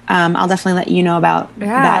I'll definitely let you know about that.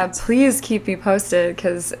 Yeah, please keep me posted,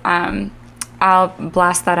 because I'll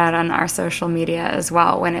blast that out on our social media as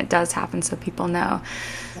well when it does happen, so people know.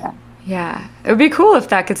 Yeah. It would be cool if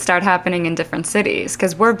that could start happening in different cities,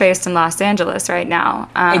 because we're based in Los Angeles right now.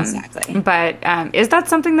 Exactly. But is that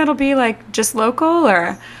something that'll be just local,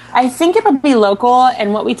 or? I think it'll be local,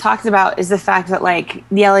 and what we talked about is the fact that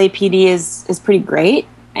the LAPD is pretty great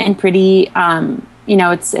and pretty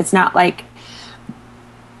it's not like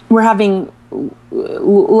we're having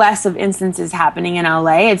less of instances happening in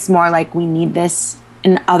LA. It's more like we need this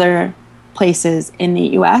in other places in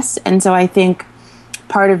the US. And so I think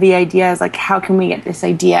part of the idea is like, how can we get this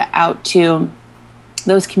idea out to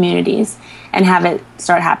those communities and have it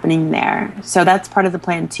start happening there? So that's part of the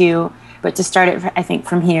plan too. But to start it, I think,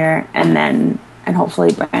 from here and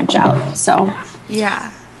hopefully branch out. So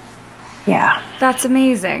yeah. That's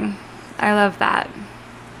amazing. I love that.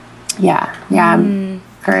 Yeah. I'm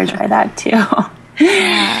encouraged by that too.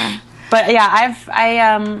 Yeah. But yeah,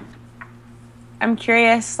 I'm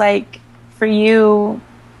curious, like, for you,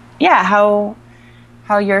 how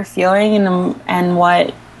you're feeling and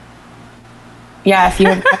what, if you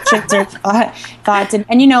have questions or thoughts, and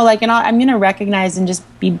like, and I'm gonna recognize and just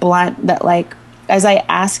be blunt that, like, as I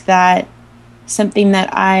ask that, something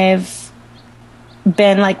that I've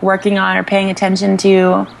been like working on or paying attention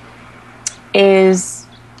to is,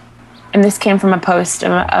 and this came from a post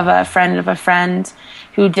of a friend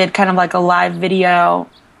who did kind of like a live video,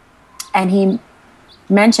 and he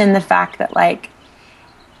mentioned the fact that, like,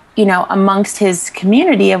 amongst his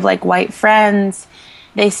community of like white friends,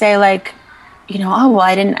 they say like, oh, well,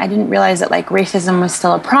 I didn't realize that like racism was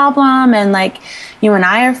still a problem, and like you and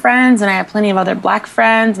I are friends, and I have plenty of other black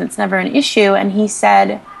friends, and it's never an issue. And he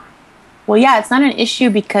said, well, yeah, it's not an issue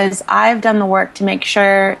because I've done the work to make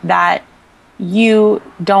sure that you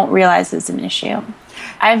don't realize it's an issue.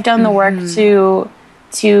 I've done the work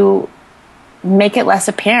to make it less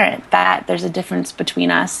apparent that there's a difference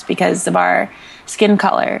between us because of our skin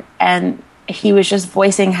color. And he was just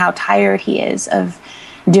voicing how tired he is of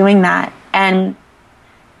doing that, and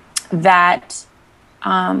that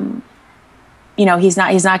he's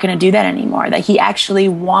not going to do that anymore, that he actually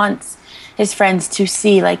wants his friends to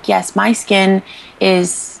see, like, yes, my skin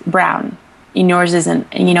is brown and yours isn't,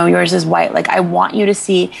 and yours is white. Like, I want you to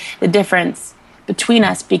see the difference between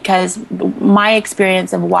us, because my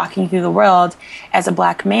experience of walking through the world as a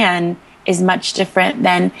black man is much different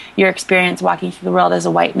than your experience walking through the world as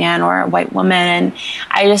a white man or a white woman. And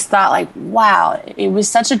I just thought, like, wow, it was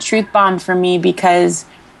such a truth bomb for me, because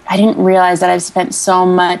I didn't realize that I've spent so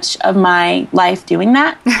much of my life doing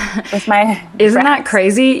that with my Isn't friends. that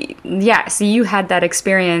crazy? Yeah, so you had that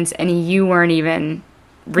experience and you weren't even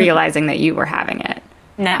realizing that you were having it.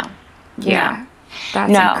 No. Yeah.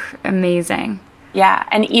 That's amazing. Yeah,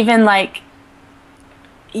 and even like,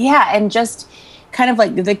 and just kind of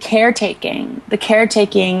like the caretaking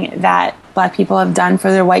that black people have done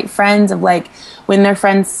for their white friends, of like when their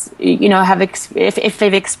friends, have if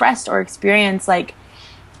they've expressed or experienced like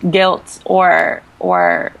guilt or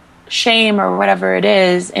shame or whatever it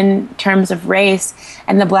is in terms of race,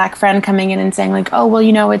 and the black friend coming in and saying like, oh,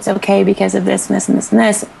 well, it's okay because of this and this and this and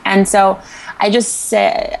this. And so I just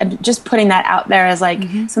putting that out there as like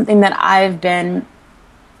something that I've been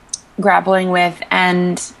grappling with,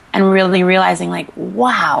 and really realizing like,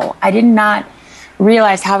 wow, I did not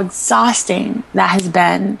realize how exhausting that has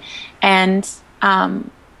been. And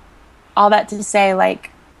all that to say,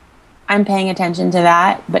 like, I'm paying attention to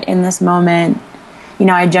that, but in this moment,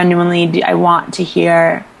 I genuinely I want to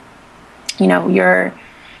hear, your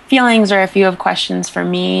feelings, or if you have questions for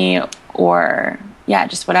me, or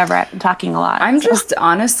just whatever. I've been talking a lot. I'm just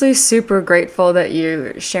honestly super grateful that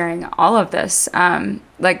you're sharing all of this.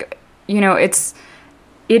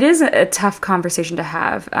 It is a tough conversation to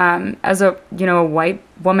have. As a white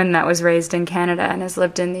woman that was raised in Canada and has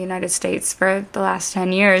lived in the United States for the last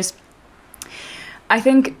 10 years, I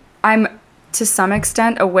think I'm to some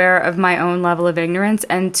extent aware of my own level of ignorance,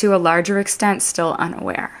 and to a larger extent still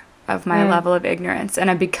unaware of my level of ignorance.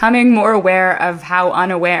 And I'm becoming more aware of how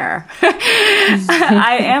unaware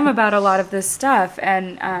I am about a lot of this stuff.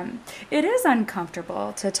 And it is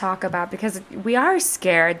uncomfortable to talk about, because we are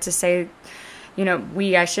scared to say,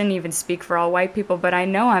 I shouldn't even speak for all white people, but I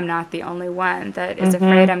know I'm not the only one that is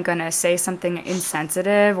afraid I'm going to say something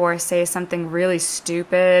insensitive or say something really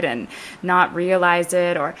stupid and not realize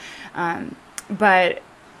it. But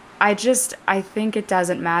I think it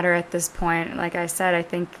doesn't matter at this point. Like I said, I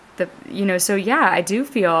think I do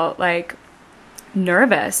feel like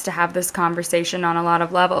nervous to have this conversation on a lot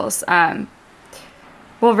of levels.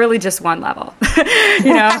 Well, really just one level,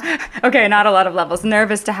 okay, not a lot of levels.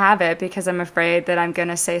 Nervous to have it because I'm afraid that I'm going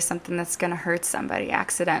to say something that's going to hurt somebody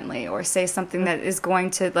accidentally, or say something that is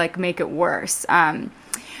going to like make it worse.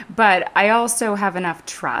 But I also have enough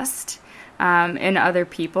trust in other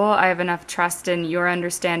people. I have enough trust in your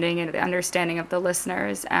understanding and the understanding of the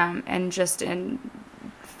listeners, and just in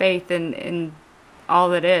faith in all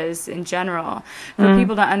that is in general, for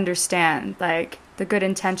people to understand like the good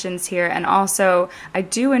intentions here. And also I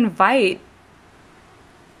do invite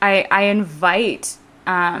I invite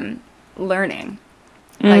learning.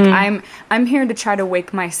 Like I'm here to try to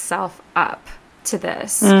wake myself up to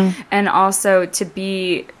this, and also to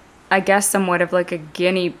be, I guess, somewhat of like a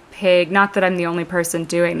guinea pig. Not that I'm the only person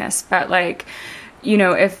doing this, but like, you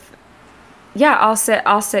know, I'll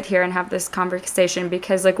sit here and have this conversation,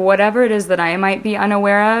 because like whatever it is that I might be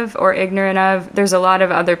unaware of or ignorant of, there's a lot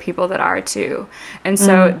of other people that are too. And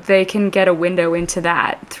so they can get a window into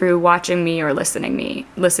that through watching me or listening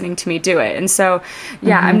to me do it. And so,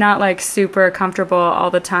 I'm not like super comfortable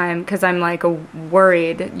all the time, because I'm like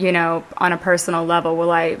worried, you know, on a personal level,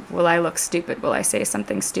 will I look stupid? Will I say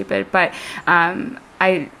something stupid? But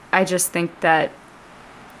I just think that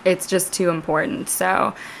it's just too important.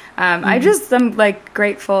 So I'm like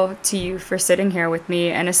grateful to you for sitting here with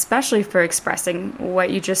me, and especially for expressing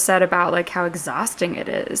what you just said about like how exhausting it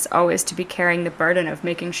is always to be carrying the burden of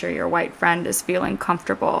making sure your white friend is feeling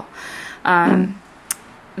comfortable.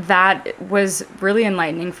 That was really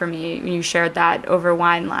enlightening for me when you shared that over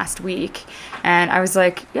wine last week. And I was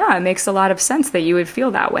like, yeah, it makes a lot of sense that you would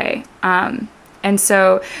feel that way. And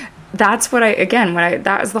so that's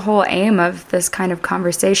that was the whole aim of this kind of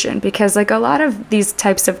conversation, because like a lot of these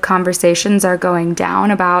types of conversations are going down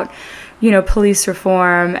about, you know, police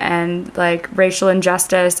reform and like racial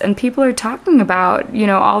injustice, and people are talking about, you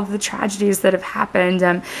know, all of the tragedies that have happened,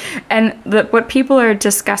 and what people are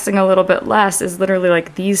discussing a little bit less is literally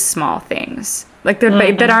like these small things, like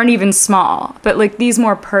that aren't even small, but like these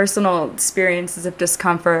more personal experiences of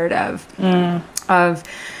discomfort of,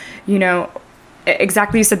 you know,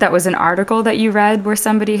 exactly. You said that was an article that you read where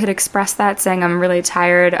somebody had expressed that, saying, I'm really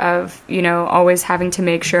tired of, you know, always having to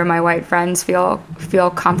make sure my white friends feel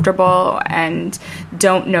comfortable and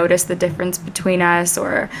don't notice the difference between us.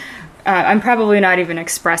 Or I'm probably not even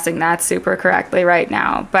expressing that super correctly right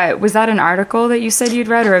now, but was that an article that you said you'd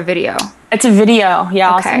read, or a video? It's a video.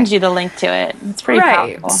 Yeah, okay. I'll send you the link to it. It's pretty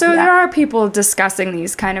powerful. So there are people discussing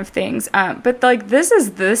these kind of things, but like this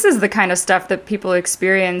is the kind of stuff that people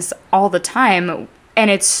experience all the time, and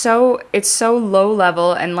it's so low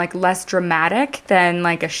level and like less dramatic than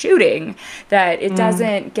like a shooting that it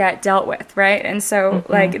doesn't get dealt with, right? And so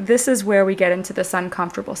like this is where we get into this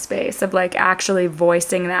uncomfortable space of like actually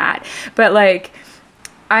voicing that, but like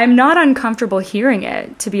I'm not uncomfortable hearing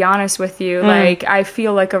it, to be honest with you. Like, I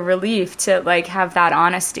feel like a relief to like have that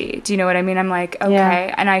honesty. Do you know what I mean? I'm like,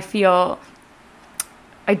 okay. And I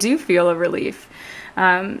do feel a relief,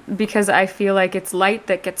 because I feel like it's light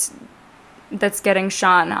that's getting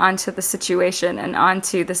shone onto the situation and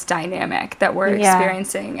onto this dynamic that we're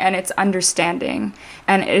experiencing, and it's understanding,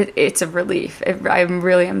 and it's a relief. I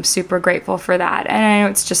really am super grateful for that. And I know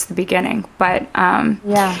it's just the beginning, but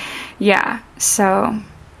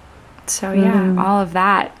So yeah, all of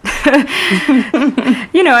that,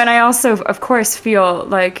 you know, and I also, of course, feel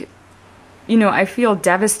like, you know, I feel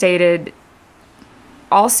devastated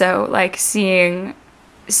also, like seeing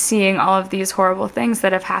all of these horrible things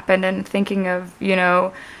that have happened, and thinking of, you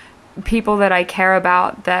know, people that I care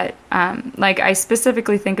about that, like I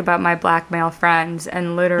specifically think about my Black male friends,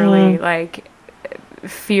 and literally like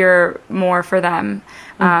fear more for them.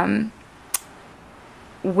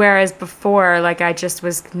 Whereas before, like I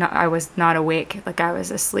was not awake, like I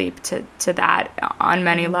was asleep to that on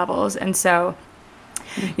many levels. And so,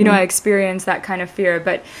 you know, I experienced that kind of fear,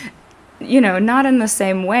 but, you know, not in the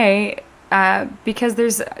same way,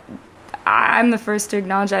 because I'm the first to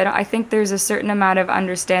acknowledge, I think there's a certain amount of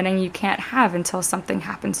understanding you can't have until something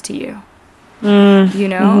happens to you, you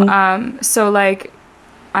know? So like,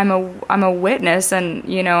 I'm a witness, and,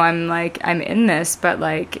 you know, I'm in this, but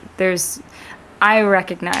like I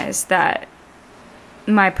recognize that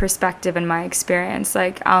my perspective and my experience,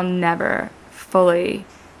 like I'll never fully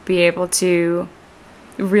be able to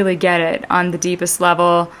really get it on the deepest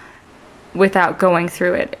level without going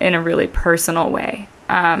through it in a really personal way.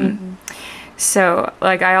 So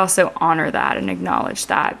like I also honor that and acknowledge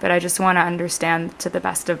that, but I just want to understand to the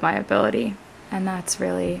best of my ability. And that's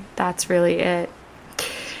really it.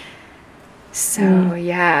 So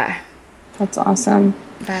yeah. That's awesome.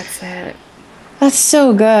 That's it. That's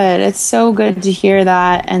so good. It's so good to hear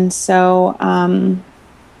that. And so,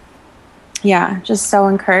 just so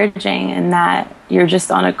encouraging, in that you're just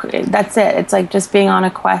that's it. It's like just being on a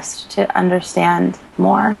quest to understand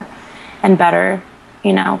more and better,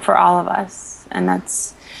 you know, for all of us. And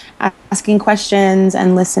that's asking questions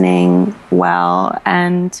and listening well,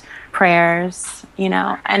 and prayers, you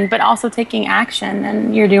know, but also taking action.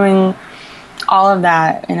 And you're doing all of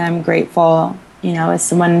that. And I'm grateful, you know, as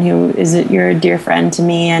someone you're a dear friend to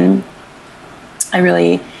me, and I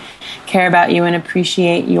really care about you and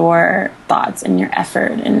appreciate your thoughts and your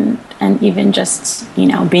effort and even just,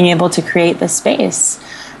 being able to create the space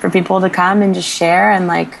for people to come and just share and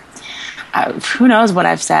like, who knows what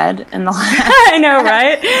I've said in the last I know,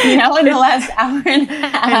 right? In the last hour and a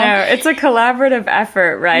half. I know. It's a collaborative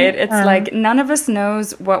effort, right? It's like none of us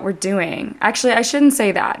knows what we're doing. Actually, I shouldn't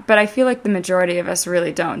say that, but I feel like the majority of us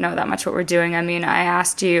really don't know that much what we're doing. I mean,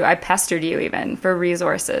 I pestered you even for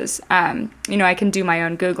resources. I can do my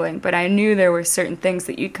own Googling, but I knew there were certain things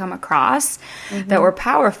that you'd come across that were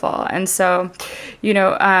powerful. And so,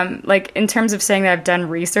 like in terms of saying that I've done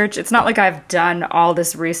research, it's not like I've done all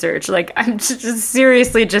this research. Like I'm just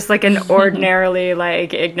seriously just like an ordinarily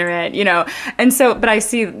like ignorant, and so, but I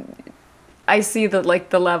see the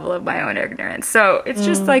like the level of my own ignorance. So it's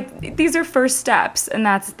just like, these are first steps, and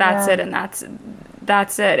that's it. And that's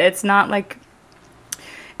it. It's not like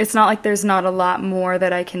there's not a lot more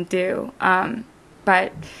that I can do.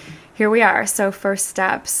 But here we are. So first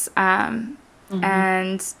steps. And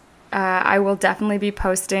I will definitely be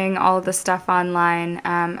posting all of the stuff online,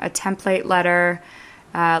 a template letter,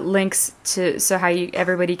 links to how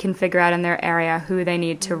everybody can figure out in their area who they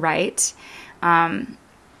need to write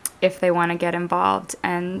if they want to get involved.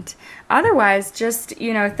 And otherwise, just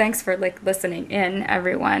thanks for like listening in,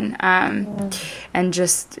 everyone, and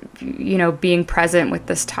just being present with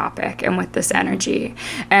this topic and with this energy.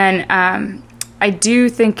 And I do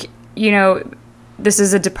think this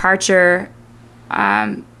is a departure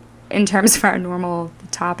in terms of our normal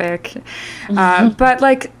topic, but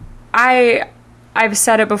like I've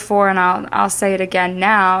said it before, and I'll say it again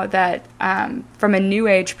now, that from a New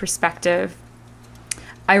Age perspective,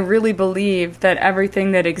 I really believe that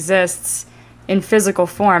everything that exists in physical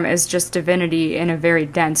form is just divinity in a very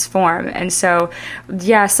dense form. And so,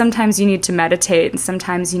 yeah, sometimes you need to meditate, and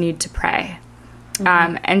sometimes you need to pray,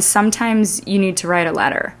 and sometimes you need to write a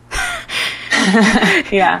letter.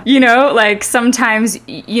 Yeah. Like sometimes,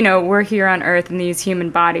 we're here on Earth in these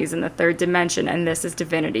human bodies in the third dimension, and this is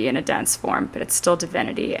divinity in a dense form, but it's still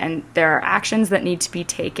divinity. And there are actions that need to be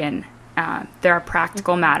taken. There are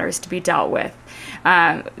practical matters to be dealt with.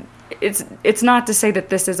 It's not to say that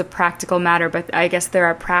this is a practical matter, but I guess there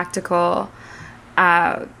are practical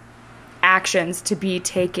actions to be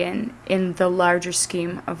taken in the larger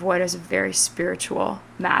scheme of what is a very spiritual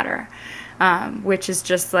matter, which is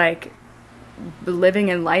just like living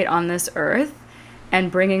in light on this earth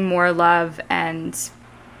and bringing more love. And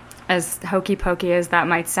as hokey pokey as that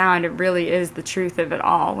might sound, it really is the truth of it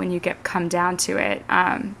all when you come down to it.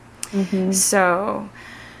 So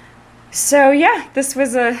yeah, this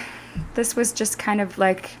was just kind of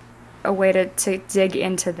like a way to dig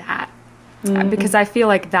into that, because I feel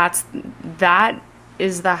like that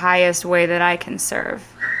is the highest way that I can serve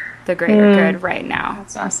the greater good right now.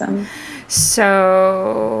 That's awesome.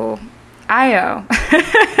 So Io,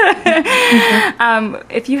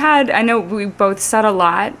 if you had, I know we both said a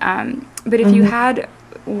lot, but if you had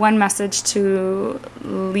one message to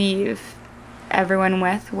leave everyone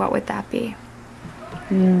with, what would that be?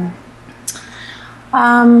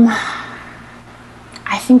 I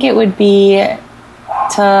think it would be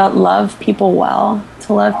to love people well,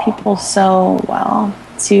 to love people so well,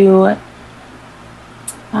 to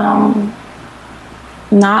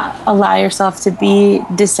not allow yourself to be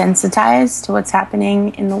desensitized to what's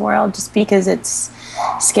happening in the world just because it's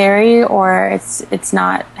scary or it's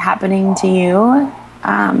not happening to you,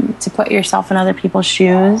 to put yourself in other people's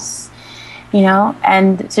shoes,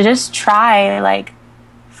 and to just try, like,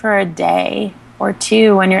 for a day or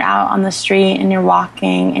two when you're out on the street and you're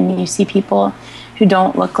walking and you see people who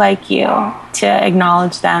don't look like you, to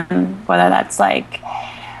acknowledge them, whether that's like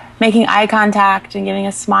making eye contact and giving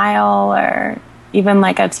a smile, or even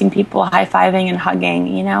like I've seen people high-fiving and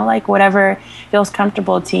hugging, like whatever feels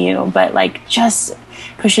comfortable to you, but like just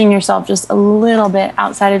pushing yourself just a little bit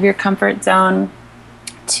outside of your comfort zone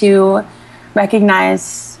to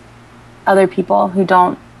recognize other people who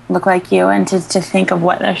don't look like you, and to think of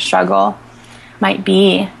what their struggle might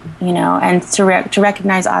be, and to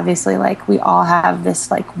recognize, obviously, like we all have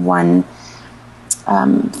this like one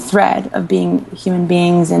thread of being human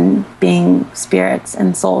beings and being spirits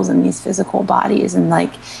and souls in these physical bodies, and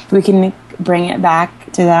like if we can bring it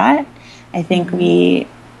back to that, I think we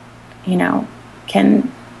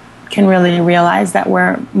can really realize that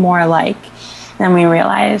we're more alike than we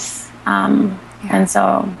realize, and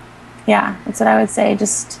so yeah, that's what I would say.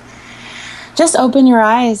 Just open your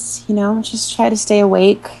eyes, just try to stay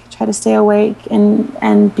awake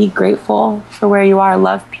and be grateful for where you are.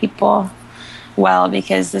 Love people well,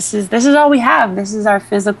 because this is all we have. This is our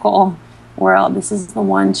physical world. This is the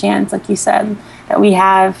one chance, like you said, that we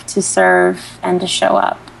have to serve and to show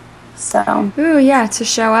up. So, ooh, yeah, to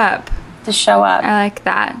show up. I like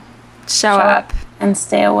that. show up and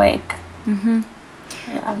stay awake. Mm-hmm.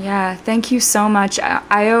 Yeah, thank you so much.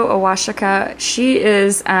 Ayo Awashika, she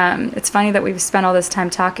is, it's funny that we've spent all this time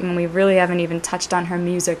talking and we really haven't even touched on her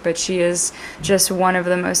music, but she is just one of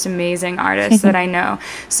the most amazing artists that I know.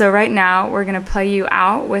 So right now, we're going to play you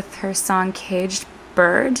out with her song Caged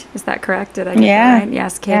Bird. Is that correct? Did I get that right?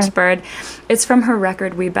 Yes, Caged Bird. It's from her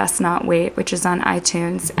record We Best Not Wait, which is on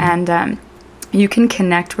iTunes, and you can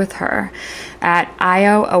connect with her at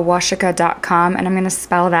ayoawashika.com, and I'm going to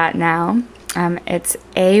spell that now. It's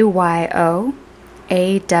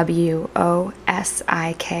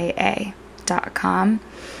AYOAWOSIKA.com.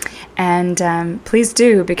 And please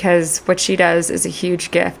do, because what she does is a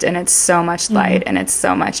huge gift, and it's so much light, and it's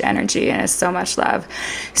so much energy, and it's so much love.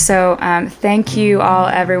 So thank you all,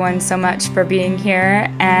 everyone, so much for being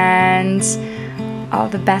here, and all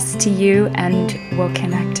the best to you, and we'll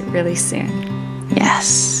connect really soon.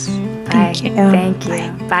 Yes. Bye. Thank you. Thank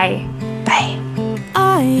you. Bye. Bye.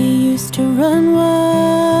 I used to run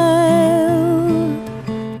wild,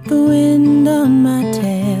 the wind on my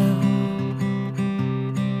tail.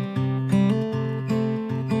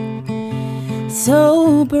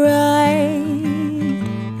 So bright,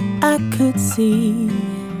 I could see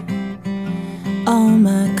all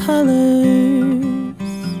my colors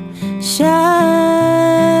shine.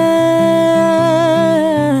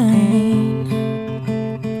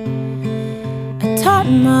 I taught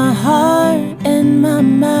my heart and my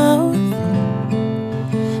mouth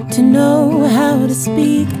to know how to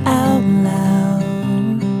speak out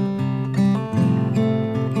loud.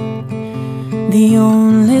 The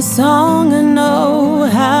only song I know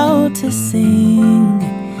how to sing,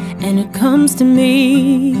 and it comes to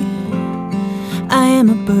me, I am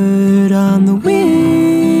a bird on the wing.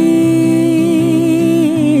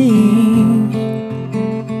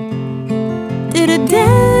 Did I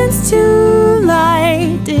dance too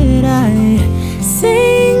light? Did I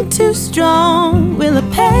sing too strong? Will I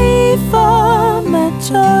pay for my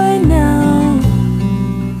joy now?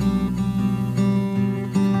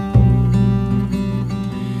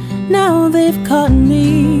 Now they've caught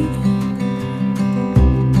me,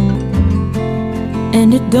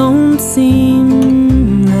 and it don't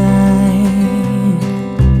seem right.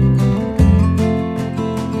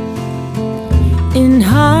 In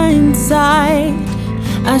hindsight,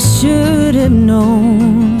 I should have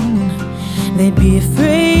known they'd be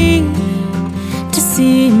afraid to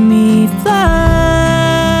see me fly.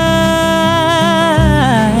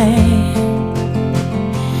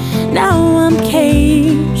 Now I'm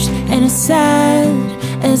caged and as sad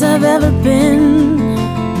as I've ever been,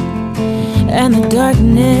 and the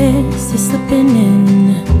darkness is slipping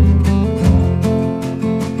in.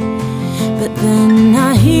 But then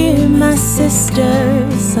I hear my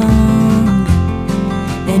sister's song,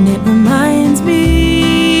 and it reminds me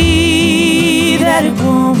that it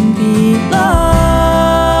won't be long.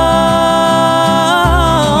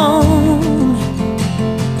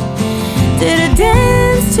 Did I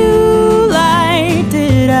dance too light?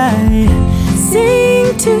 Did I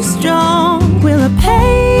sing too strong? Will I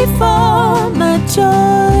pay for my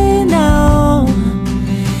joy now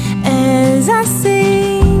as I sing?